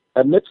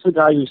 Amit's the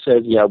guy who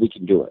says, "Yeah, we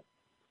can do it."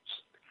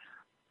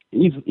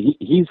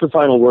 He's the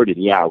final word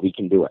in, "Yeah, we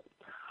can do it."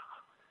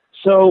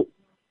 So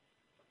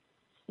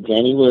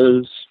Danny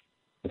was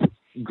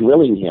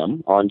grilling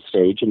him on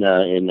stage in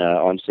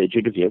on-stage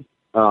interview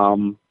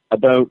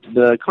about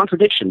the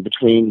contradiction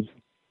between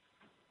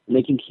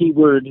making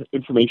keyword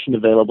information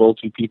available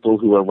to people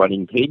who are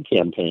running paid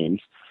campaigns,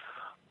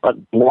 but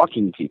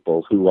blocking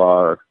people who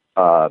are,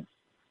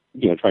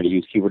 trying to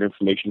use keyword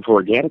information for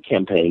organic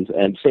campaigns,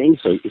 and saying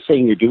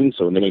you're doing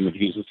so in the name of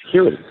user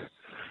security.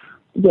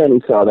 Again,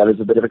 he saw that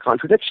as a bit of a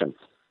contradiction.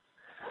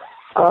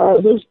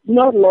 There's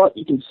not a lot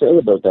you can say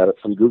about that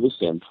from Google's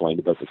standpoint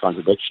about the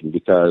contradiction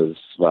because,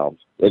 well,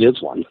 it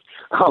is one.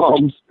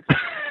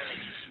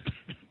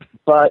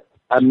 But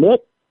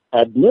Amit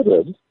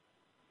admitted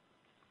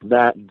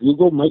that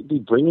Google might be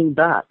bringing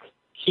back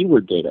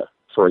keyword data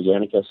for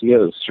organic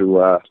SEOs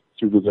through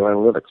Google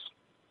Analytics.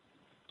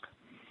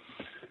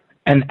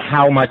 And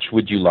how much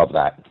would you love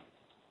that?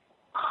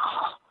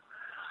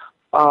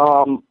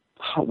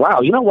 Wow,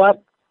 you know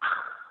what?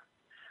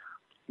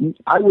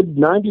 I would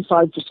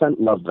 95%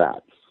 love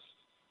that.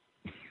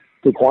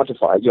 To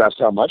quantify it, you asked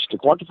how much. To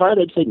quantify it,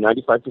 I'd say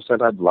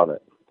 95% I'd love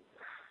it.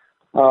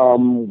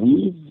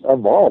 We've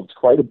evolved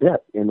quite a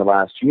bit in the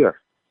last year.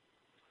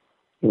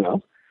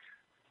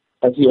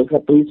 SEO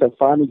companies have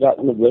finally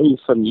gotten away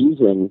from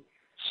using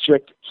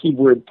strict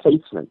keyword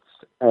placements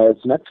as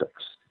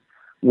metrics.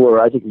 We're,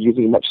 I think,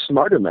 using much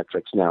smarter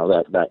metrics now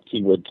that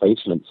keyword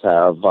placements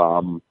have,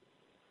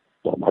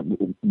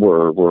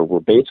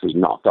 were basically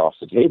knocked off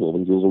the table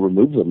when Google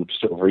removed them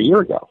just over a year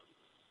ago.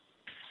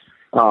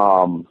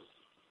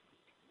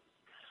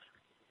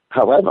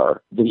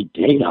 However, the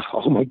data,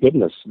 oh my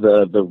goodness,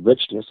 the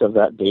richness of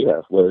that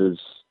data was,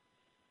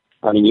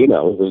 I mean,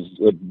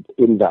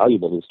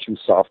 invaluable is too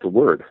soft a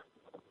word.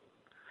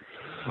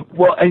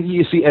 Well, and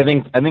you see, I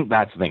think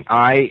that's the thing.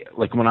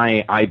 When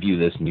I view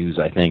this news,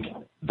 I think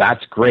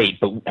that's great,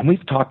 and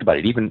we've talked about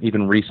it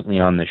even recently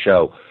on the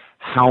show,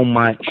 how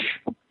much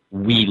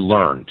we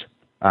learned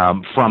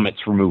from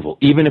its removal,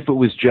 even if it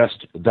was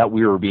just that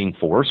we were being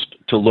forced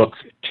to look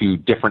to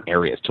different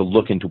areas, to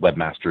look into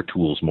Webmaster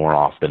Tools more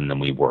often than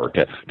we were,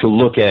 to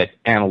look at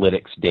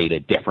analytics data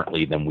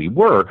differently than we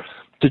were,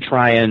 to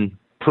try and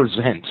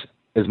present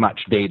as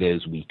much data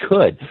as we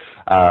could.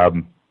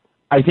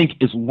 I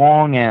think as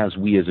long as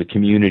we as a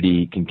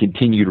community can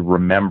continue to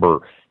remember,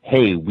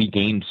 hey, we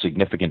gained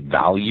significant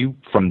value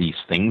from these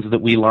things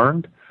that we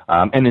learned,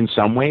 and in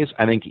some ways,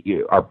 I think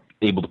you are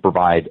able to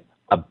provide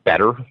a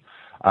better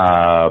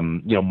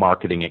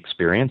marketing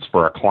experience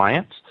for our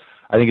clients.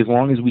 I think as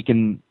long as we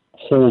can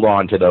hold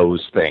on to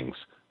those things,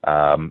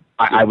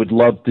 I would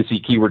love to see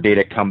keyword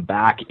data come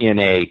back in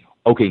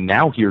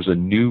now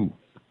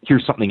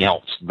here's something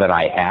else that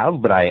I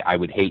have, but I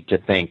would hate to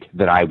think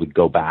that I would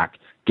go back,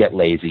 get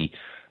lazy,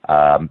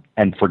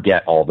 and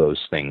forget all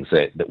those things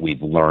that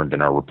we've learned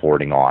and are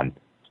reporting on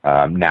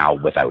now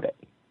without it.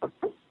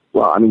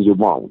 Well, I mean, you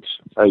won't.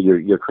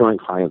 Your current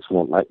clients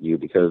won't let you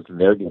because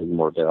they're getting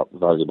more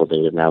valuable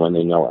data now, and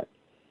they know it.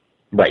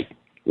 Right.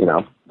 They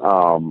know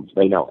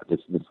it.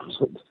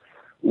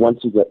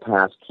 Once you get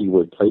past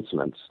keyword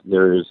placements,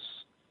 there's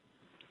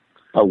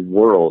a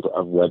world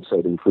of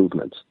website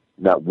improvements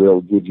that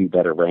will give you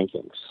better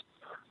rankings.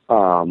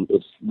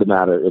 It's the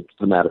matter of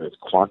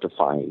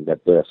quantifying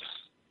that this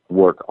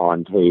work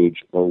on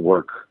page or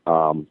work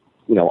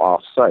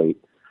off site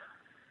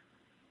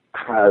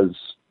has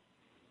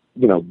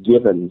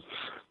given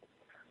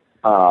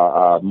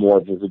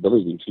more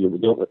visibility to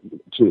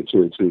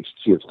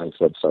your client's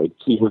website.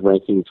 Keyword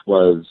rankings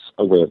was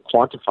a way of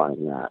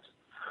quantifying that.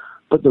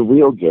 But the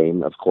real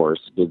game, of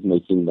course, is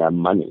making them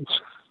money.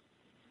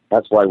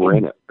 That's why we're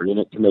in it. We're in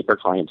it to make our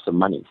clients some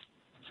money,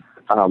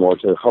 or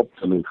to help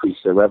them increase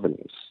their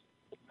revenues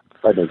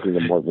by making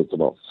them more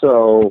visible.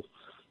 So,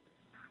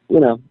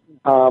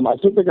 I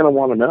think they're going to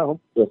want to know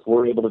if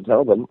we're able to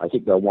tell them. I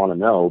think they'll want to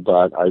know,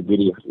 but I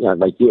really,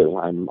 like you,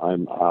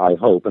 I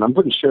hope, and I'm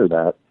pretty sure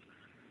that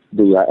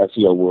the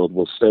SEO world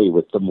will stay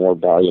with the more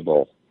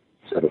valuable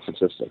set of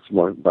statistics,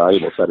 more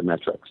valuable set of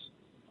metrics.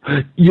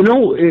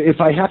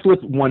 If I have to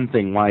look at one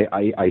thing, why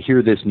I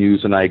hear this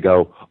news and I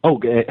go,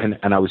 and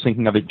I was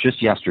thinking of it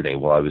just yesterday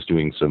while I was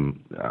doing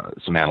some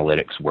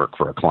analytics work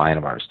for a client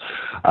of ours.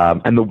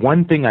 And the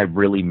one thing I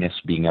really miss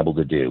being able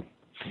to do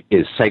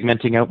is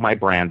segmenting out my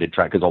branded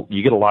traffic, because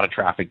you get a lot of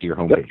traffic to your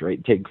homepage,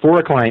 right? Take for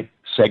a client,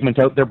 segment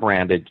out their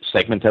branded,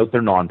 segment out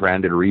their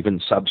non-branded, or even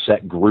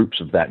subset groups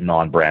of that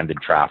non-branded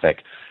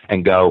traffic,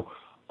 and go,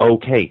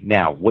 okay,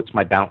 now what's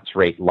my bounce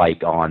rate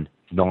like on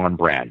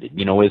non-branded?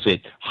 Is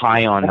it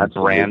high on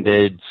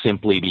branded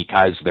simply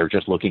because they're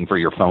just looking for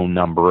your phone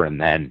number,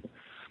 and then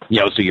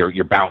so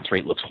your bounce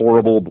rate looks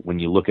horrible, but when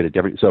you look at it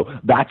different. So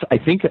that's, I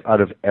think, out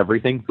of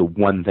everything, the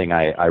one thing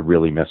I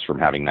really miss from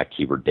having that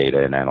keyword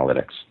data and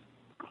analytics.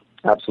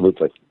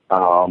 Absolutely.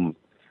 I'm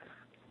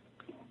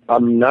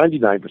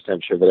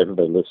 99% sure that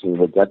everybody listening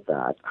will get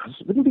that.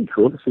 Wouldn't it be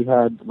cool if we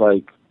had,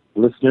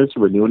 listeners who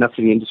were new enough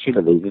to the industry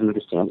that they didn't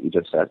understand what you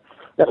just said?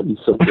 That would be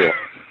so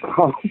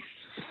cool.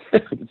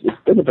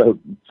 It's been about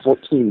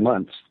 14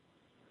 months,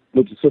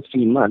 maybe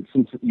 15 months,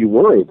 since you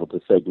were able to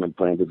segment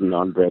branded and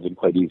non-branded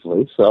quite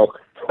easily. So,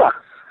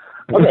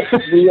 okay,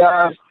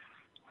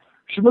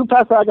 should move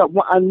past that. I got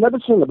another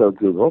thing about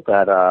Google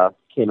that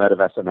came out of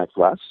SMX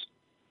West.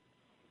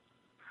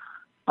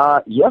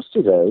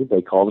 Yesterday,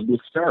 they called it the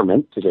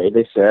experiment. Today,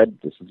 they said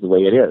this is the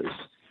way it is.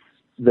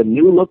 The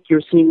new look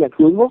you're seeing at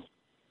Google,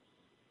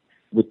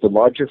 with the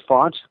larger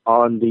font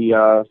on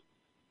the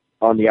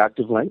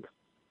active link.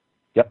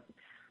 Yep.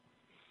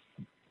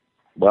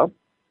 Well,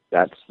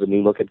 that's the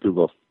new look at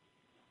Google.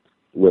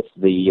 With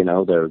the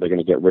they're going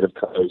to get rid of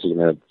colors. They're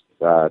going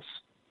to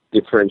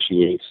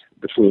differentiate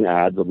between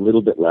ads a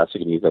little bit less. You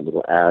can use that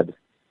little ad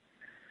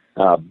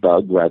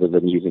bug rather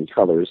than using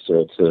colors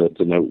to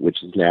note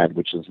which is an ad,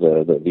 which is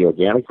the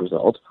organic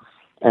result.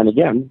 And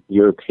again,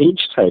 your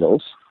page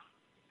titles,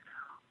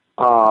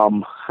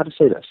 how to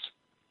say this?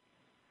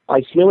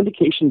 I see no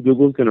indication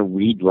Google's going to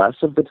read less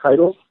of the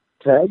title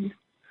tag,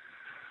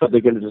 but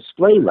they're going to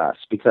display less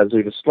because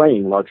they're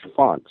displaying larger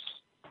fonts.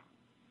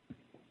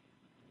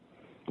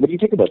 What do you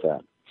think about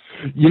that?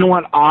 You know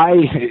what?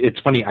 It's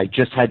funny. I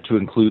just had to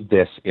include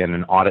this in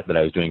an audit that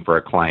I was doing for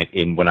a client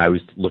when I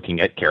was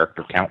looking at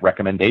character count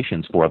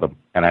recommendations for them.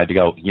 And I had to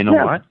go,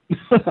 what?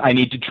 I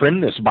need to trim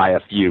this by a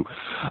few.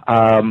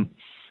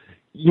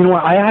 You know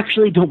what? I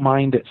actually don't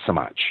mind it so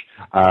much.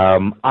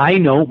 I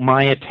know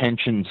my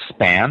attention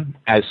span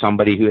as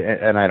somebody who,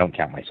 and I don't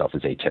count myself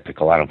as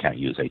atypical. I don't count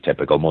you as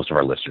atypical. Most of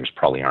our listeners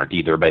probably aren't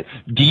either. But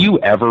do you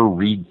ever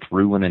read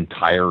through an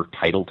entire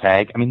title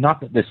tag? I mean,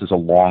 not that this is a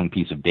long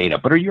piece of data,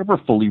 but are you ever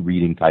fully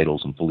reading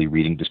titles and fully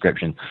reading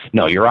descriptions?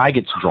 No, your eye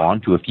gets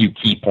drawn to a few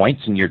key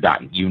points and you're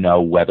done. You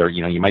know whether,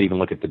 you might even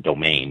look at the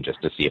domain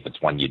just to see if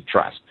it's one you'd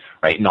trust,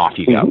 right? And off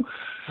you go.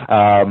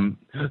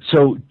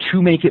 So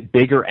to make it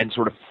bigger and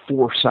sort of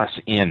force us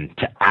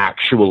into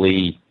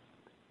actually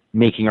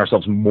making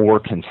ourselves more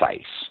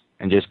concise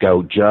and just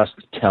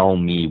tell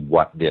me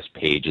what this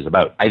page is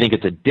about. I think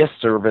it's a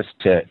disservice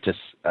to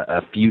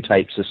a few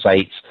types of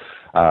sites,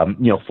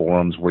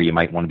 forums where you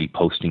might want to be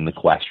posting the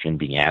question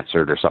being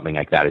answered or something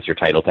like that as your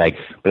title tag.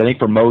 But I think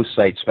for most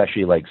sites,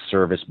 especially like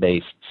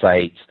service-based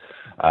sites,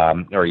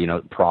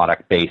 or,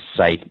 product-based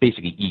sites,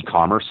 basically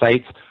e-commerce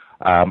sites,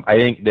 I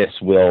think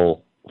this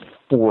will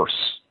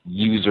force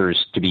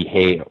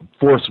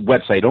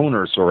website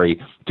owners,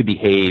 to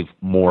behave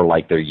more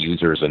like their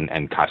users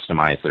and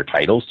customize their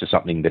titles to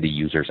something that a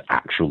user's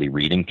actually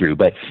reading through.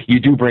 But you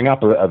do bring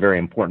up a very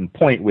important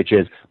point, which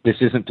is this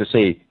isn't to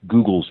say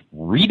Google's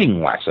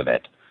reading less of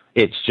it.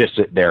 It's just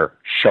that they're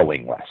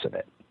showing less of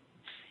it.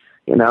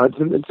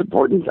 It's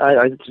important.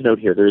 I have to note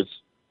here, there's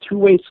two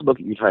ways to look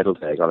at your title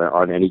tag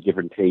on any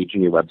given page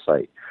in your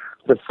website.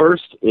 The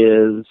first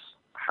is,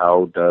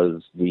 how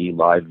does the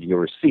live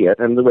viewer see it?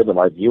 And the way the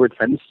live viewer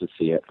tends to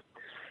see it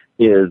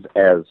is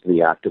as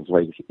the active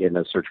link in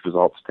a search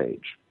results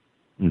page.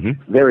 Mm-hmm.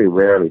 Very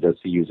rarely does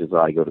the user's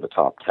eye go to the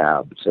top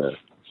tab to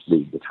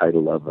read the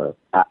title of a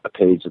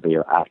page that they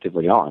are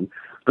actively on,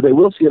 but they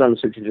will see it on the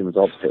search engine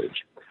results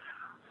page.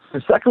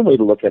 The second way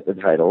to look at the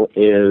title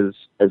is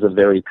as a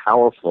very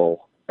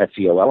powerful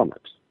SEO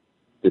element.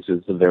 This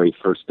is the very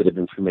first bit of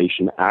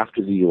information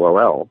after the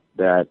URL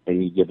that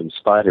any given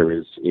spider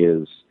is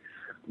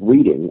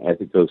reading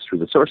as it goes through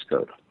the source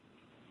code.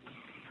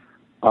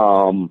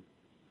 From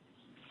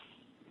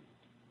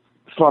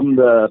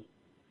the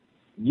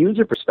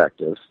user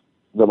perspective,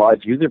 the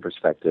live user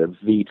perspective,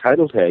 the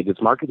title tag is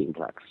marketing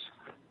text.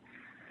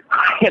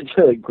 It's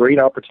a great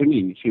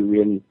opportunity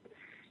to,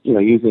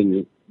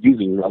 using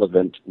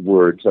relevant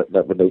words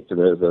that relate to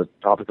the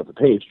topic of the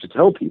page, to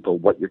tell people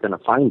what you're going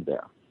to find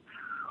there.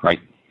 Right.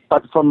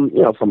 But from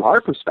our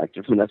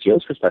perspective, from an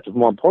SEO's perspective,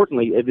 more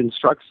importantly, it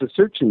instructs the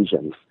search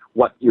engine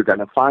what you're going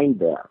to find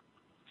there.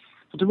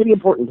 So it's a really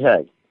important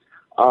tag.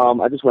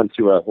 I just went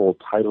through a whole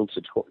title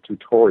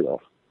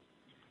tutorial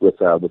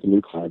with a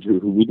new client who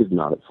we did an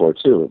audit for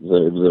too. It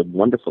was a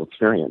wonderful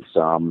experience.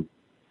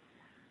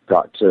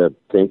 Got to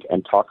think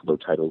and talk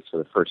about titles for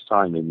the first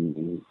time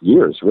in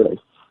years, really.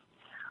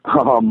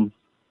 So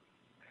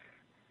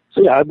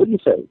yeah, what do you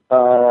say?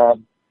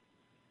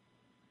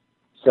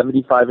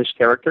 75-ish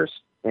characters,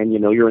 and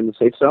you're in the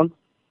safe zone?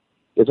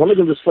 It's only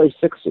going to display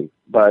 60,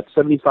 but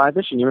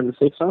 75-ish, and you're in the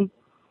safe zone?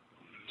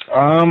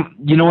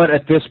 You know what?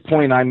 At this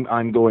point,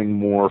 I'm going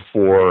more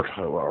for,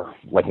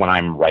 like when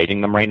I'm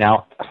writing them right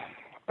now,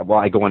 well,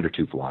 I go under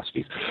two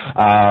philosophies.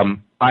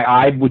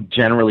 I would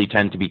generally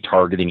tend to be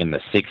targeting in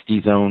the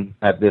 60 zone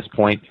at this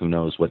point. Who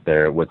knows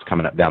what's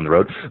coming up down the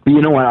road? But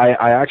you know what?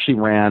 I actually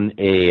ran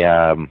a,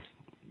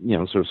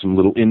 sort of some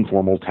little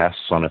informal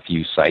tests on a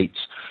few sites.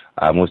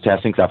 Was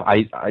testing stuff.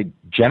 I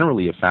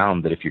generally have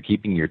found that if you're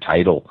keeping your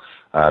title,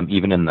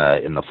 even in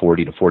the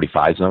 40 to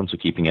 45 zone, so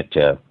keeping it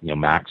to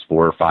max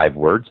 4 or 5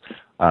 words,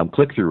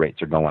 click-through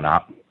rates are going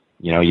up.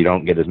 You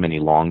don't get as many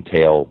long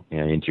tail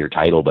into your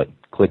title, but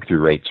click-through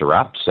rates are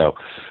up. So,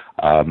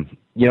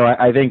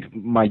 I think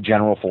my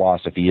general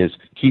philosophy is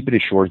keep it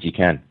as short as you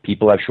can.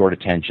 People have short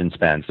attention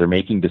spans. They're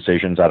making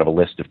decisions out of a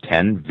list of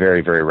 10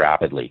 very, very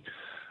rapidly.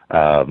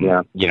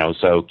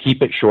 So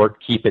keep it short,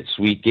 keep it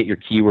sweet, get your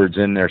keywords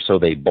in there so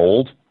they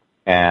bold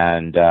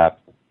and,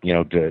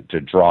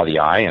 to draw the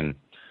eye and,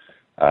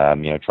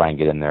 try and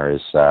get in there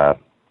as,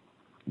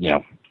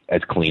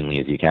 as cleanly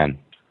as you can.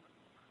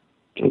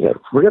 Okay.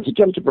 We're going to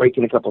jump to break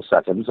in a couple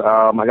seconds.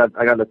 I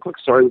got a quick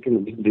story we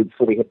can do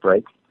before we hit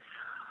break.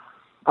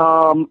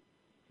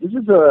 This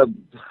is a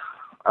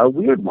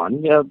weird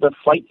one. The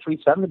Flight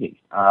 370,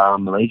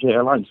 Malaysia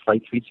Airlines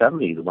Flight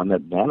 370, the one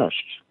that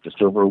vanished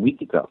just under a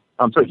week ago.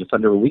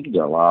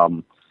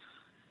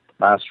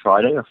 Last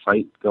Friday, a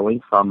flight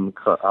going from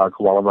Kuala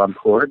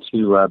Lumpur to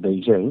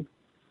Beijing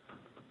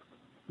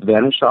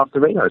vanished off the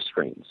radar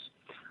screens.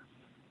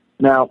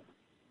 Now,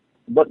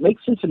 what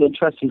makes this an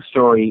interesting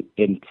story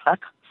in tech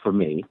for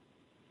me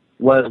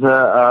was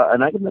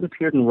an item that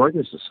appeared in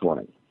Reuters this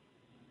morning.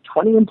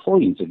 20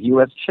 employees of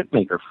U.S.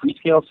 chipmaker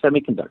Freescale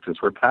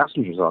Semiconductors were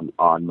passengers on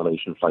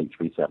Malaysian Flight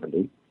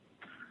 370.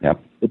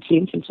 Yep. The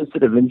team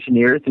consisted of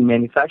engineers and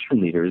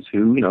manufacturing leaders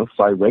who,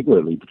 fly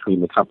regularly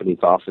between the company's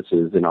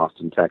offices in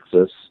Austin,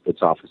 Texas,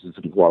 its offices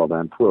in Kuala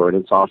Lumpur,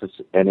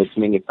 and its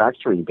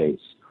manufacturing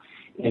base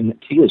in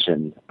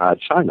Tianjin,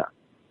 China.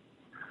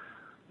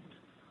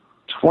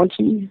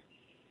 20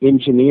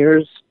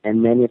 engineers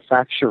and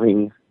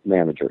manufacturing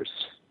managers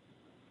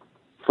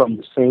from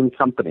the same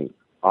company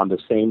on the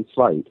same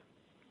flight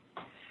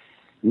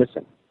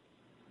missing.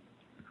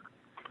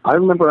 I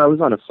remember I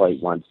was on a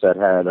flight once that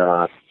had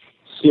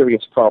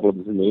serious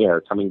problems in the air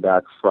coming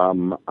back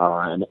from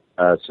a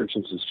Search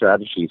Engine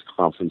Strategies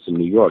conference in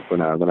New York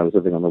when I was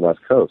living on the West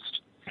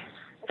Coast.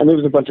 And there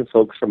was a bunch of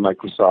folks from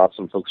Microsoft,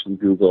 some folks from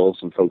Google,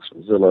 some folks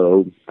from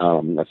Zillow,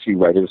 a few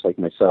writers like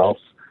myself.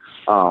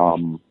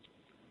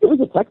 It was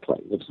a tech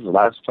plane. This was the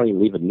last plane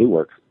leaving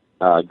Newark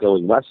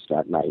going west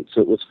that night,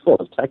 so it was full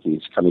of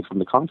techies coming from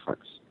the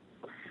conference.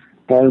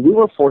 And we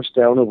were forced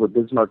down over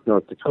Bismarck,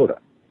 North Dakota.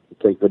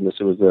 Thank goodness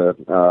it was a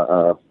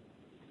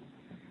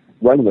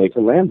runway to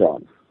land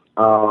on.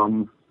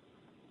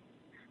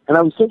 And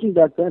I was thinking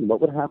back then,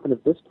 what would happen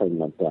if this plane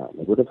went down?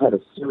 It would have had a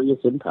serious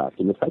impact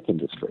in the tech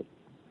industry.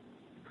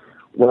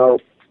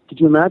 Well, could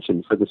you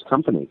imagine for this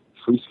company,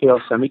 Freescale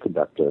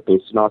Semiconductor,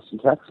 based in Austin,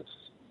 Texas?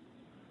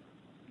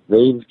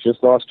 They've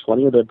just lost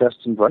 20 of their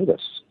best and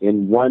brightest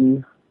in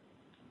one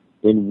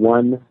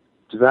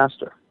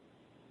disaster.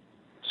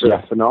 So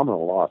a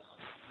phenomenal loss.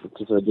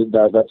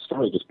 That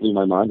story just blew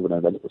my mind when I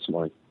read it this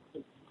morning.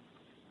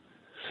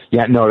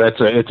 Yeah, no,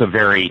 it's a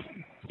very,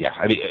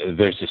 I mean,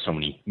 there's just so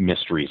many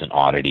mysteries and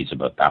oddities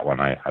about that one.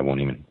 I won't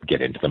even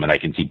get into them. And I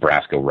can see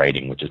Brasco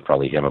writing, which is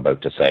probably him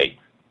about to say,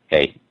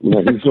 hey.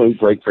 Yeah, he's going to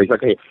break free.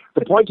 Okay,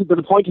 the point to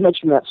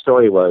mention that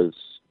story was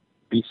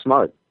be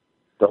smart.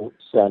 Don't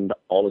send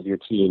all of your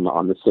team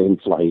on the same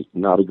flight.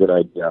 Not a good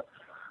idea.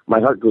 My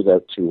heart goes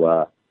out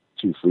to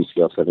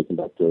Freescale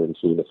Semiconductor and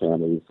to the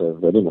families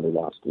of anyone who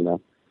lost, you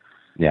know.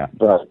 Yeah.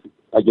 But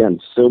again,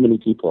 so many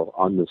people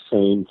on the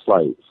same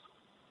flight.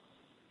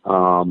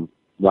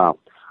 Wow.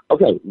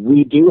 Okay,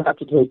 we do have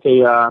to take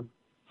a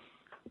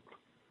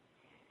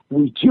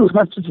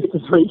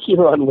break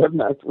here on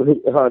Webcology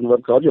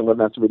on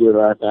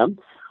WebmasterRadio.fm.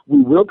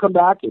 We will come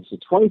back. It's the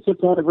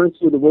 25th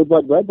anniversary of the World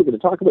Wide Web. We're going to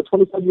talk about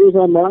 25 years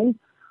online.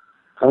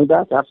 Coming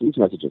back after these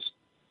messages.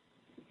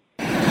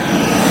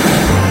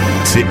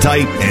 Sit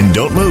tight and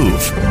don't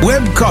move.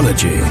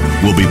 Webcology.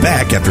 We'll be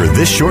back after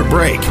this short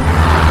break.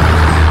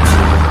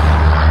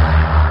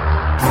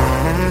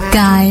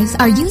 Guys,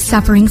 are you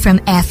suffering from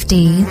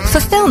FD,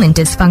 fulfillment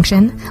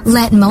dysfunction?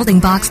 Let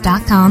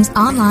Moldingbox.com's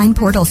online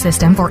portal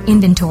system for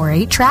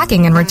inventory,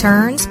 tracking, and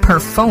returns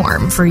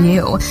perform for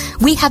you.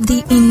 We have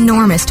the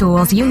enormous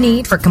tools you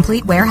need for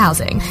complete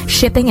warehousing,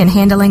 shipping, and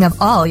handling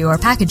of all your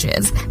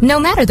packages, no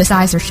matter the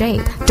size or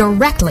shape,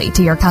 directly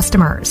to your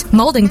customers.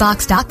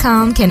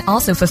 Moldingbox.com can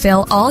also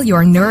fulfill all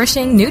your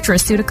nourishing,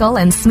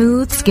 nutraceutical, and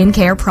smooth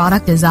skincare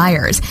product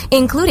desires,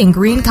 including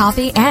green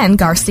coffee and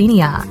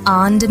Garcinia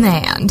on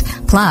demand.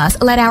 Plus,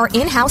 let our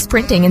in-house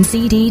printing and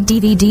CD,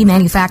 DVD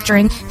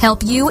manufacturing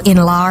help you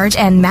enlarge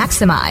and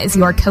maximize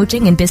your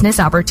coaching and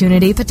business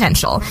opportunity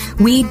potential.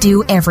 We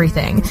do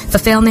everything.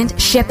 Fulfillment,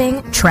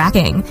 shipping,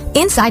 tracking,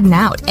 inside and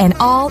out, and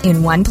all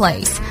in one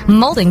place.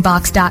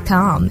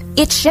 Moldingbox.com.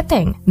 It's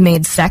shipping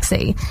made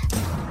sexy.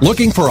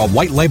 Looking for a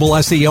white label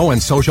SEO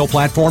and social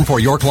platform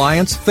for your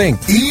clients? Think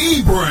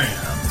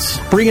eBrands.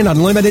 Free and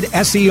unlimited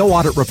SEO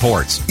audit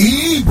reports.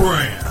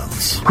 eBrands.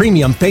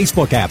 Premium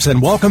Facebook apps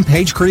and welcome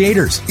page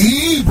creators.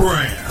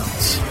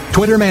 eBrands.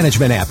 Twitter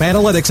management app,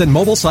 analytics, and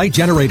mobile site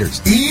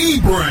generators.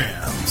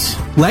 eBrands.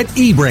 Let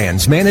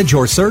eBrands manage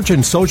your search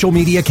and social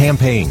media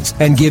campaigns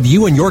and give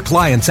you and your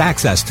clients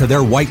access to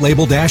their white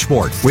label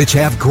dashboard, which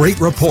have great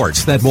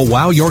reports that will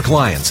wow your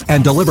clients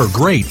and deliver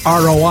great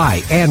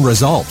ROI and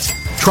results.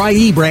 Try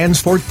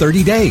eBrands for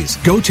 30 days.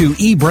 Go to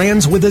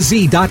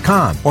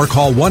eBrandsWithAZ.com or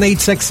call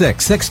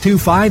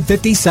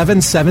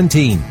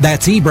 1-866-625-5717.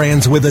 That's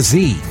eBrands with a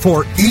Z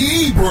for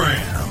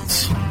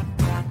eBrands.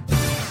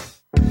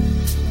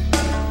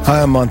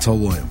 Hi, I'm Montel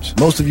Williams.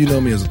 Most of you know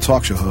me as a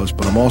talk show host,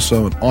 but I'm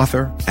also an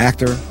author,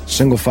 actor,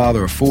 single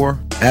father of 4,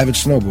 avid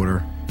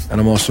snowboarder,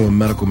 and I'm also a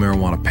medical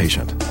marijuana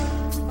patient.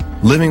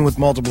 Living with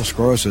multiple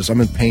sclerosis,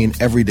 I'm in pain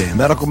every day.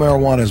 Medical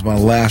marijuana is my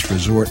last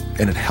resort,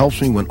 and it helps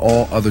me when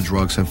all other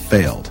drugs have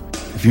failed.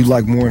 If you'd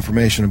like more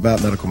information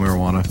about medical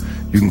marijuana,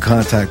 you can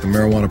contact the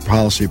Marijuana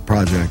Policy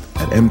Project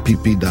at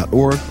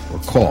mpp.org or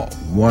call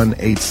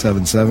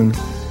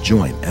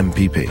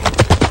 1-877-JOIN-MPP.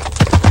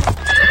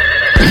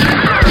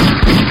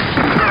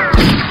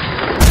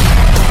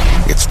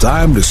 It's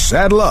time to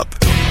saddle up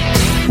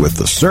with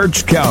the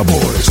Search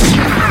Cowboys.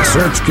 The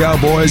Search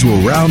Cowboys will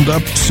round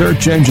up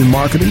search engine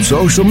marketing,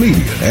 social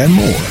media, and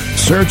more.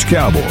 Search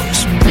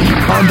Cowboys.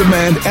 On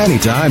demand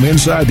anytime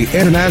inside the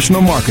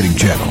International Marketing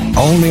Channel.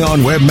 Only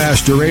on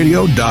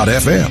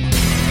WebmasterRadio.fm.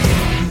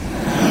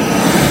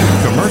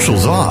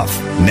 Commercials off.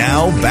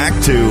 Now back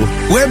to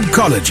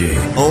Webcology.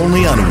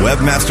 Only on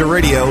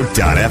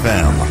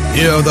WebmasterRadio.fm.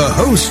 Here are the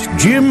hosts,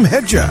 Jim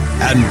Hedger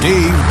and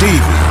Dave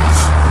Davies.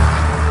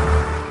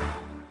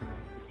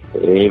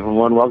 Hey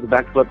everyone, welcome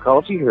back to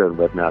Webcology here on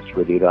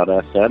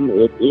WebmasterRadio.fm.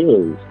 It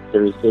is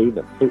Thursday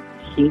the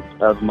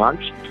 13th of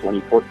March,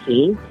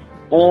 2014,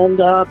 and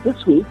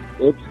this week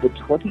it's the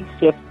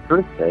 25th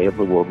birthday of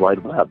the World Wide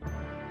Web.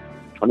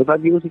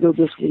 25 years ago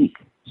this week,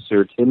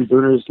 Sir Tim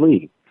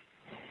Berners-Lee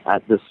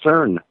at the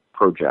CERN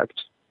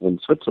project in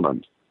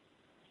Switzerland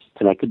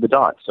connected the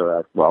dots,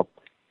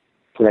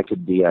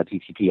 connected the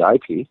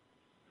TCP/IP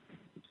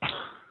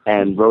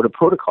and wrote a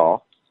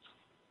protocol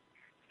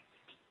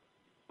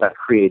that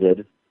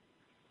created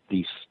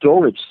the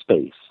storage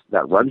space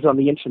that runs on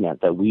the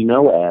internet that we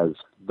know as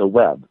the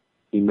web.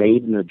 He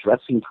made an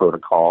addressing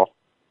protocol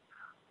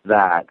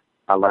that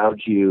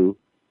allowed you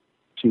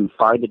to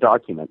find a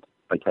document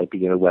by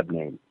typing in a web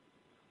name.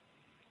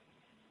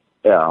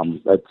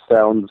 It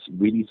sounds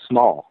really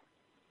small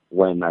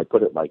when I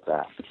put it like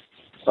that,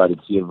 but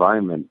it's the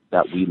environment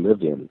that we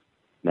live in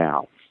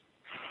now.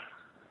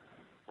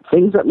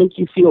 Things that make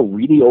you feel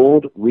really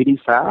old really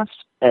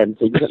fast, and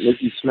things that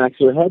make you smack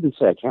your head and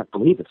say, I can't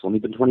believe it's only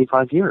been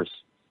 25 years.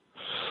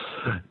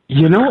 To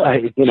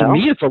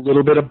me, it's a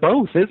little bit of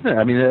both, isn't it?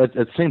 I mean, at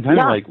the same time,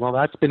 like, well,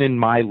 that's been in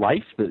my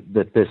life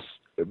that this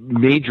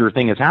major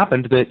thing has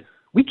happened that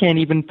we can't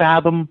even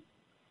fathom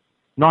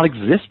not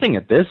existing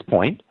at this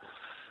point.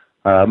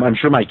 I'm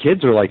sure my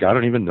kids are like, I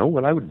don't even know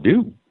what I would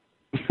do.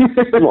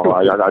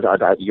 Well,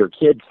 your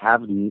kids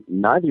have,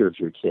 neither of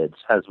your kids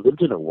has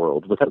lived in a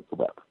world without the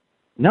web.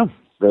 No.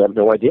 They have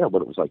no idea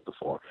what it was like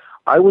before.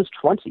 I was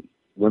 20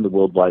 when the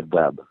World Wide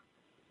Web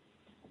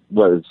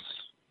was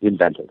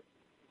invented.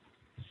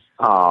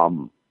 My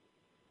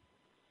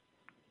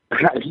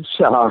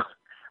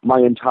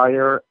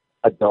entire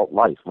adult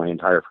life, my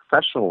entire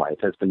professional life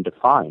has been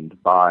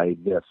defined by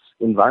this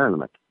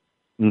environment.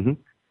 Mm-hmm.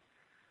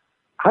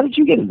 How did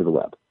you get into the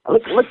web?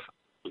 Let's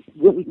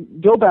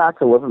go back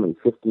however many,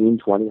 15,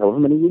 20, however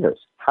many years.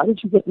 How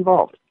did you get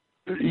involved?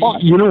 Why?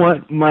 You know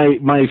what?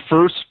 My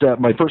first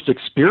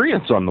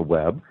experience on the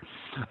web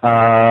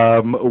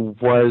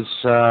was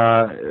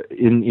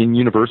in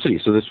university.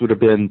 So this would have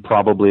been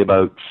probably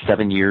about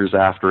 7 years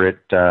after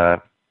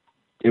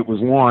it was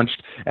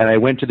launched, and I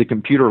went to the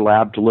computer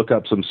lab to look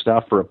up some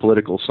stuff for a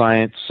political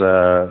science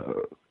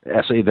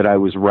essay that I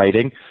was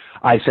writing.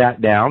 I sat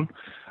down.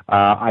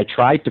 I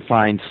tried to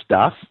find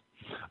stuff.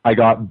 I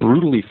got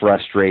brutally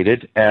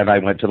frustrated, and I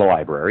went to the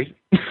library.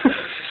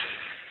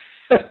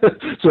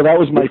 So that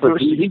was my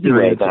first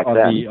experience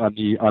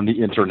on the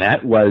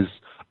internet. Was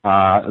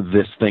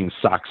this thing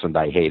sucks and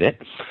I hate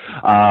it.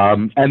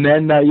 And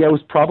then it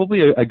was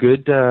probably a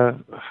good.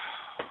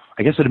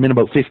 I guess it had been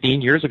about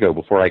 15 years ago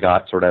before I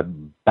got sort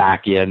of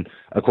back in.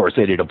 Of course,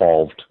 it had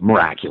evolved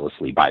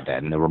miraculously by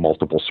then. There were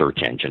multiple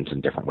search engines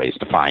and different ways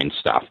to find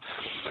stuff.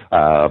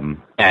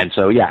 And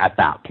so, at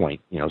that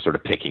point, sort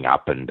of picking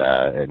up and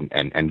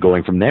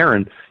going from there.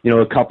 And,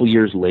 a couple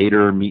years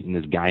later, meeting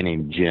this guy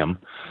named Jim,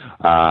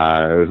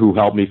 who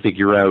helped me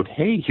figure out,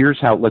 hey, here's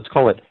how, let's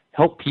call it,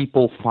 help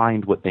people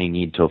find what they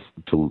need to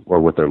or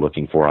what they're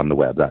looking for on the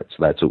web. That's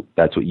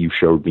what you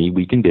showed me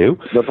we can do.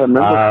 If I remember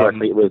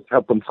correctly, it was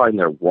help them find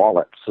their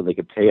wallet so they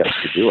could pay us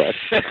to do it.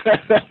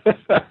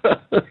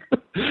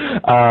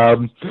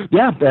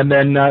 And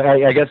then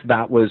I guess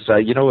that was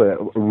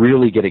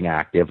really getting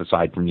active.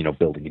 Aside from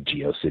building a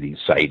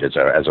GeoCities site as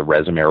a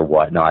resume or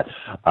whatnot,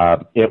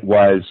 it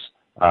was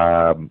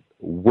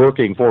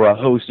working for a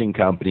hosting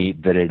company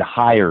that had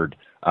hired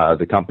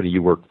the company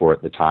you worked for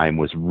at the time.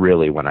 Was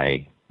really when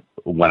I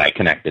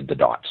connected the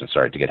dots and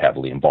started to get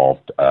heavily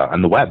involved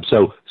on the web.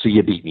 So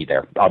you beat me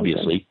there,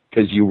 obviously,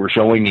 because you were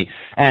showing me,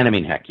 and I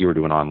mean, heck, you were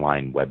doing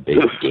online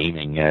web-based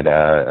gaming at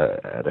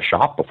a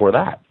shop before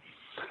that.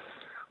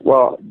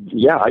 Well,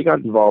 I got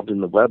involved in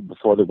the web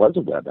before there was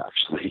a web,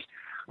 actually.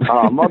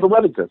 Well, the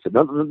web existed.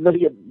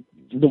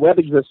 The web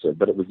existed,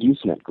 but it was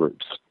Usenet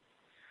groups.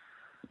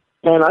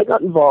 And I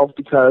got involved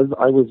because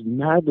I was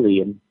madly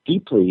and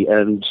deeply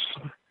and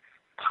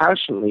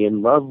passionately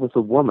in love with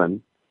a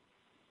woman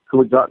who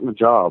had gotten a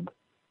job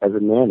as a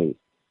nanny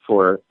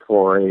for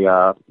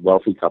a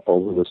wealthy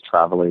couple who was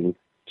traveling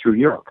through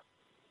Europe.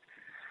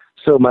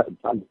 So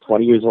I'm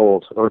 20 years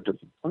old, or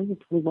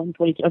 21,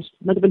 22, I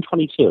might have been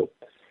 22.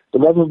 The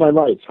love of my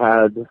life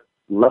had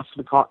left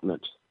the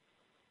continent,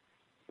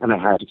 and I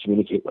had to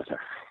communicate with her.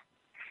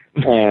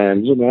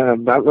 And, I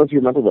don't know if you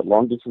remember what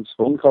long-distance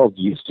phone calls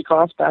used to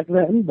cost back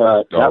then,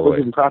 but that was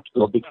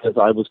impractical because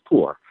I was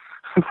poor.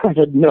 I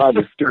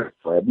was dirt,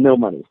 so I had no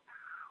money.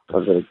 I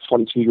was a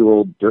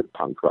 22-year-old dirt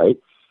punk, right?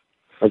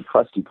 Like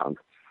crusty punk.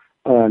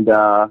 And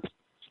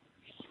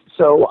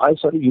so I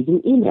started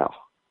using email.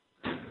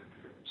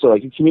 So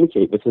I could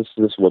communicate with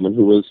this woman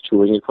who was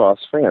touring across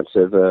France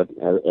as a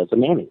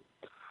nanny.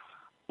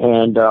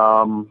 And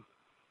I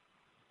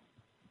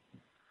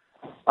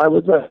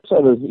was more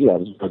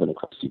than a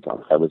crusty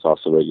punk. I was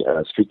also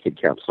a street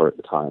kid counselor at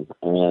the time.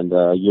 And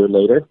a year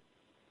later,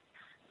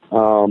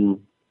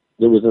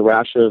 there was a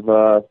rash of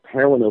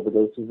heroin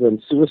overdoses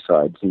and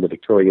suicides in the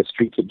Victoria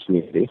street kid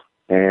community,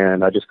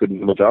 and I just couldn't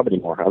do my job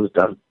anymore. I was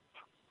done.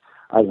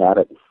 I had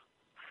it.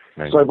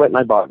 Right. So I went and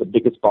I bought the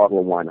biggest bottle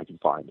of wine I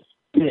could find.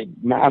 Big,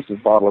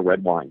 massive bottle of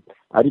red wine.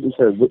 I didn't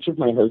care which of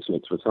my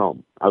housemates was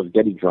home. I was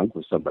getting drunk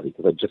with somebody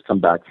because I'd just come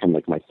back from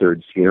my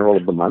third funeral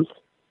of the month,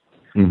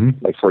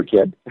 for a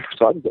kid.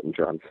 So I was getting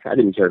drunk. I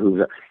didn't care who was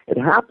there. It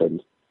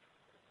happened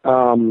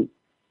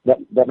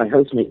that my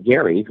housemate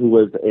Gary, who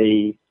was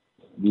a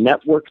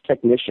network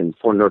technician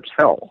for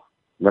Nortel.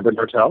 Remember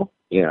Nortel?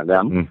 Yeah,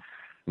 them.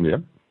 Yeah.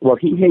 Well,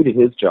 he hated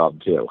his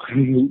job too.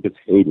 He just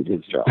hated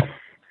his job.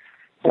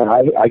 And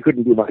I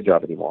couldn't do my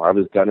job anymore. I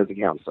was done as a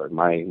counselor.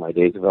 My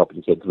days of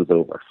helping kids was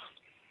over.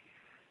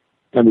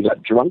 And we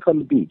got drunk on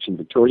the beach in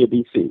Victoria,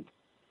 BC,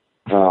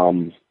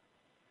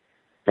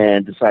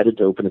 and decided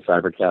to open a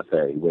cyber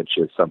cafe, which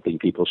is something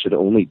people should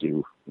only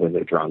do when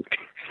they're drunk.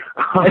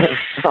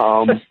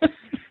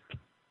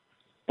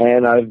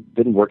 And I've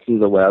been working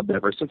the web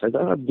ever since.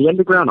 The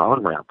Underground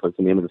On-Ramp was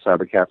the name of the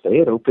cyber cafe.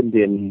 It opened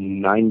in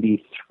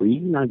 93,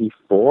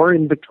 94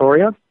 in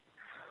Victoria.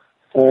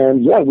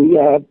 And yeah, we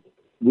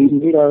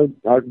made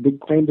our big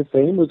claim to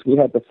fame was we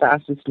had the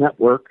fastest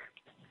network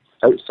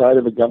outside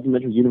of a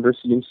government or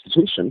university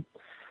institution.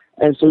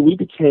 And so we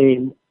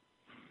became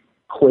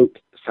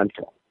Quake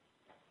Central.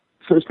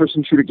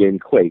 First-person shooter game,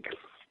 Quake.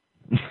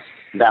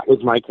 That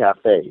was my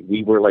cafe.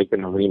 We were like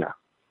an arena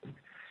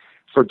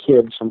for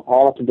kids from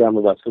all up and down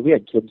the West. So we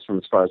had kids from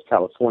as far as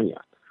California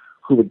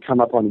who would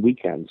come up on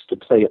weekends to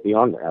play at the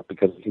on-ramp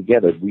because we could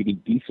get a really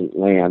decent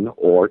LAN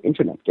or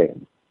internet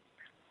game.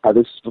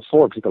 This is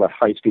before people had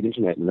high-speed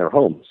internet in their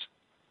homes.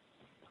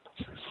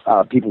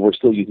 People were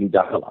still using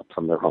dial-up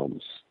from their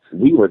homes.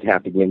 We were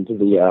tapping into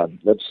the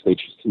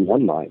legislature's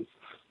T1 line.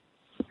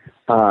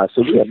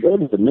 So yeah, it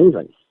was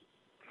amazing.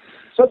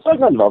 So it's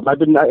like I'm involved. I've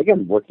been,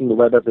 again, working the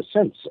web ever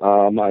since.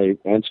 I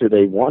answered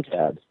a want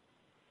ad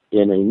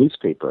in a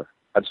newspaper.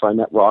 That's why I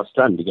met Ross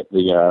Dunn to get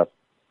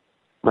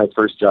my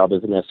first job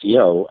as an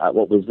SEO at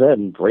what was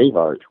then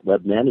Braveart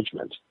Web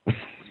Management,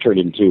 turned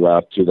into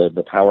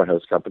the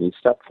powerhouse company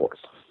Stepforth.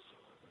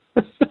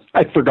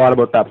 I forgot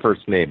about that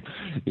first name.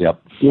 Yep.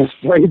 Yes,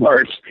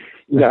 Braveart.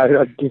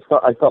 Yeah,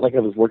 I felt like I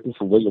was working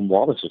for William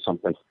Wallace or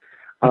something.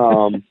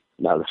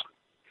 No,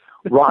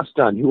 Ross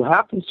Dunn, who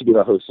happens to be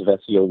the host of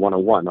SEO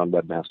 101 on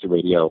Webmaster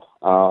Radio.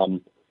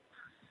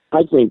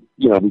 I think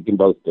we can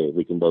both say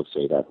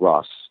that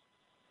Ross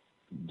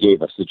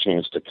gave us the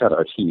chance to cut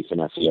our teeth in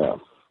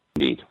SEO.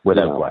 Indeed,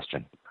 without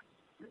question.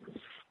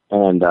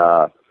 And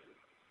that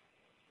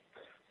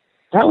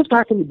was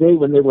back in the day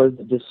when there was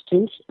a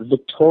distinct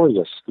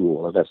Victoria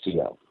school of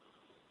SEO.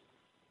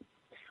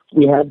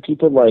 We had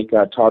people like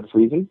Todd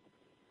Friesen,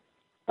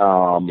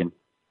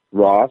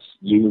 Ross,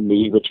 you,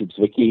 me, Richard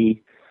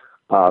Zwicky.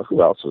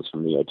 Who else was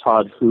from the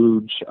Todd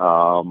Hooge,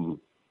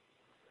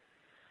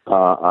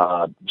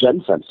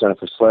 Jen Sense,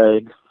 Jennifer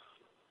Slag.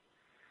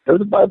 There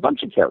was a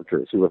bunch of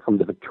characters who were from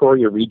the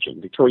Victoria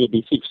region, Victoria,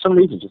 BC. For some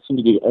reason, it just seemed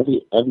to be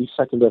every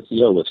second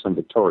SEO was from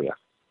Victoria.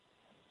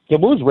 Yeah,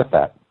 what was with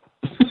that?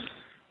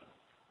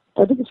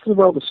 I think it's because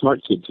where all the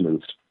smart kids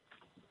moved.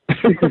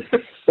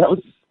 That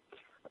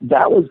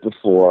was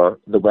before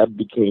the web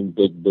became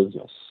big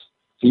business.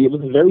 See, it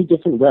was a very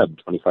different web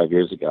 25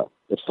 years ago.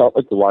 It felt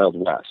like the Wild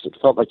West. It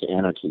felt like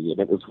anarchy, and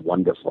it was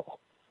wonderful.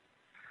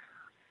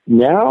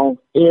 Now,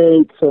 it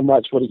ain't so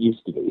much what it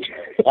used to be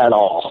at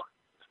all.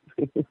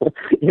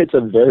 It's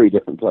a very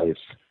different place.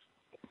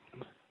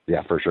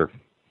 Yeah, for sure.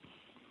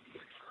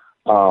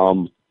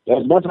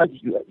 As much as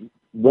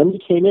when we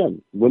came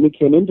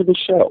into the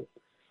show,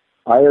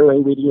 IRA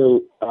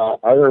Radio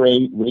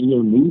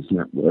News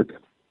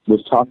Network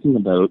was talking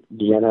about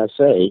the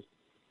NSA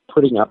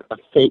putting up a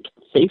fake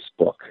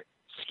Facebook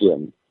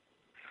skin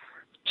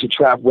to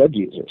trap web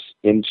users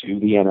into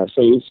the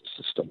NSA's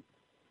system.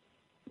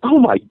 Oh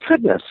my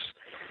goodness.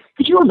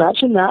 Could you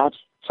imagine that?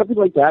 Something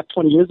like that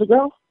 20 years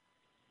ago?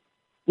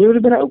 They would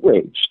have been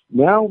outraged.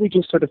 Now we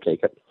just sort of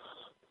take it.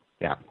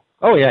 Yeah.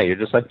 Oh yeah, you're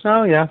just like,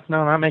 oh yeah,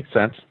 no, that makes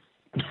sense.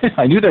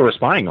 I knew they were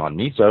spying on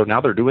me, so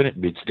now they're doing it.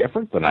 It's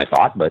different than I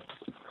thought, but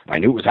I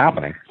knew it was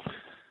happening.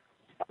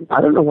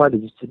 I don't know why they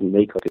just didn't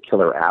make like a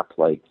killer app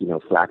like,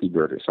 Flappy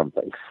Bird or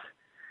something.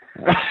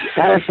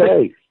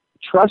 NSA,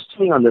 trust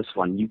me on this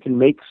one. You can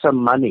make some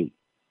money.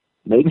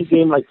 Make a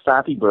game like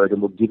Flappy Bird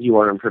and we'll give you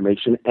our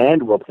information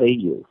and we'll pay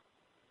you.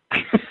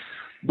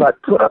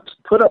 But put up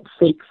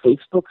fake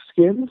Facebook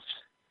skins,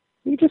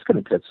 you're just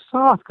going to piss us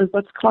off because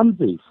that's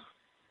clumsy.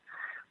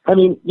 I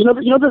mean,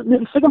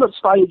 the thing about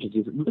spy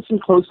agencies, listen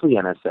closely,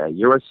 NSA.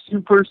 You're a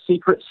super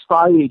secret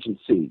spy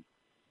agency.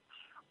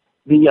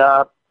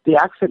 The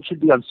accent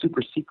should be on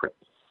super secret.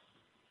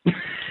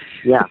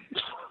 Yeah.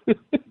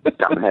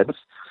 Dumbheads.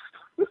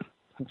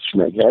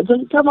 Schmegheads. I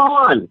mean, come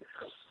on.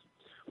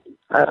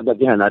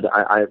 Again,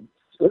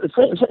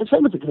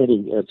 same with the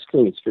Canadian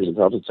Security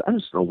Intelligence. I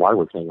just don't know why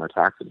we're paying our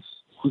taxes.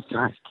 These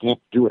guys can't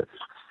do it.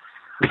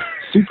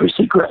 Super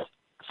secret.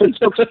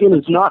 Facebook skin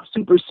is not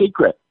super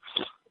secret.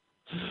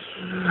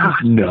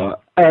 No,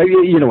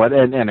 you know what,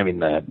 and I mean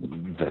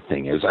the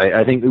thing is,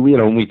 I think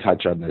we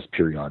touch on this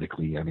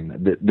periodically. I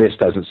mean, this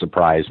doesn't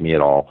surprise me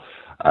at all.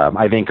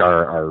 I think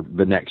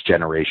the next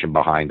generation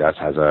behind us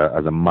has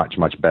a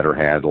much better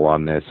handle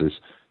on this. Is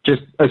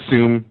just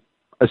assume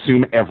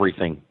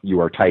everything you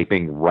are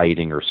typing,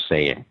 writing, or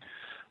saying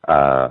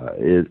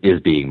is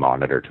being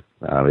monitored.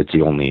 It's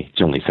the only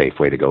safe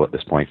way to go at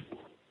this point.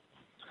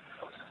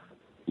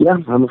 Yeah,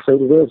 I'm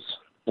afraid it is.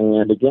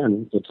 And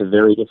again, it's a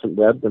very different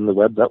web than the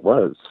web that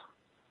was.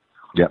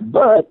 Yeah.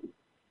 But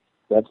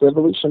that's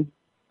evolution.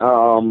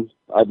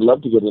 I'd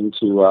love to get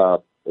into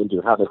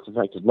how that's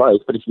affected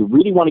life, but if you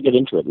really want to get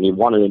into it and you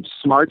want a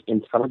smart,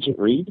 intelligent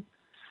read,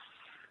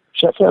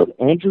 check out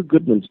Andrew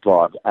Goodman's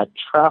blog at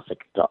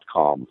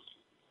traffic.com.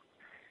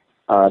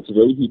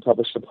 Today he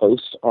published a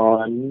post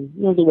on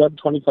the web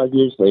 25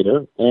 years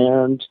later,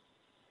 and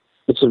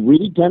it's a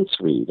really dense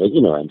read.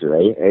 You know Andrew,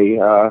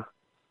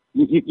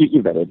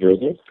 you met Andrew,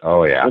 eh?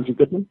 Oh, yeah. Andrew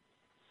Goodman?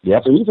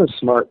 Yep. So he's a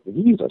smart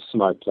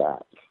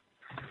cat.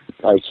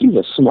 Like, he's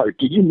a smart,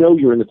 you know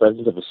you're in the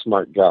presence of a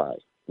smart guy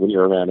when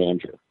you're around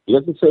Andrew. He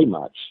doesn't say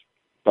much,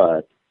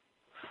 but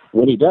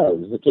when he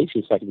does, it takes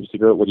you a second to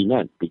figure out what he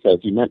meant, because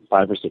he meant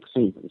 5 or 6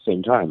 things at the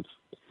same time.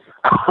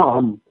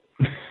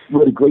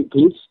 What a great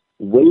piece.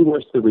 Way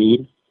worth the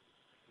read.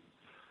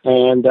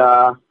 And,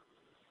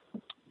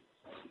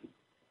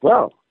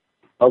 well,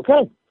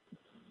 okay.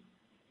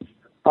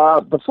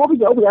 Before we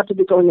go, we have to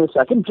get going in a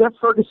second. Jeff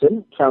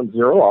Ferguson, Count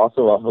Zero,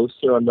 also a host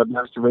here on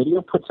Webmaster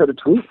Radio, puts out a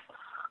tweet.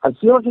 I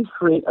feel I can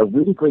create a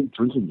really great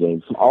drinking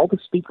game from all the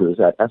speakers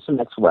at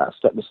SMX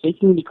West that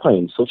mistakenly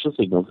claim social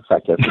signals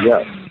affect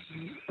SEO.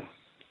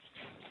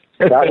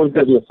 That one's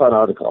going to be a fun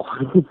article.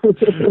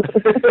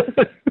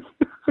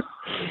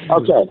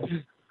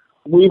 Okay.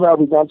 We've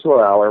gone to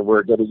our hour.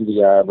 We're getting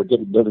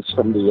notice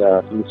from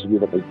the studio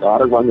that we've got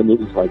to run the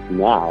news like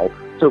now.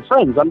 So,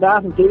 friends, on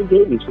behalf of Dave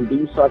Davies from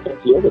Beanstalk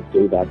SEO, that's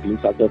Dave at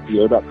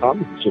BeanstalkSEO.com.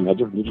 This is Jim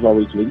Hedger from Digital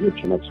Outreach Media,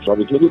 Jim at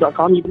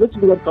DigitalReachMedia.com. You can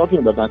listen to Web Culture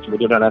on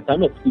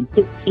WebmasterRadio.fm. It's the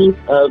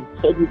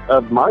 15th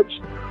of March.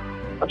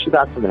 I'll be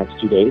back for the next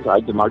 2 days. I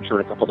did March in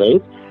a couple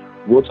days.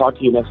 We'll talk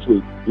to you next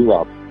week. Be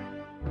well.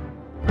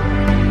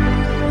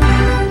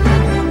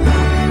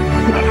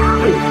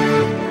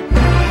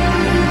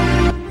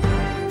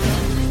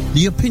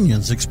 The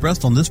opinions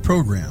expressed on this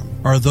program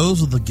are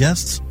those of the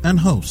guests and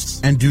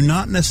hosts and do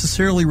not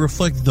necessarily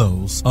reflect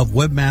those of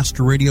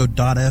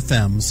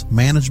WebmasterRadio.fm's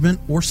management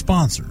or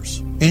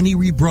sponsors. Any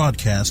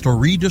rebroadcast or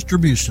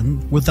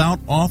redistribution without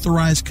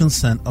authorized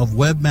consent of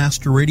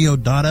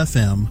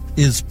WebmasterRadio.fm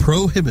is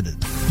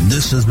prohibited.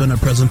 This has been a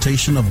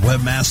presentation of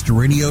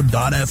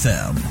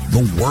WebmasterRadio.fm,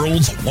 the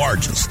world's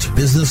largest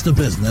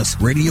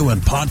business-to-business radio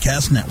and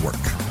podcast network.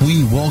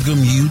 We welcome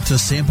you to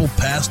sample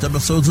past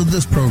episodes of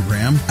this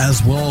program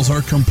as well as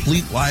our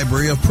complete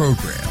library of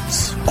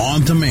programs,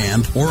 on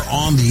demand or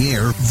on the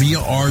air via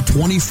our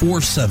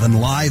 24/7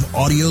 live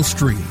audio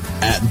stream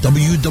at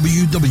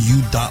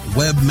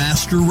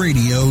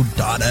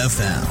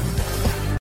www.webmasterradio.fm.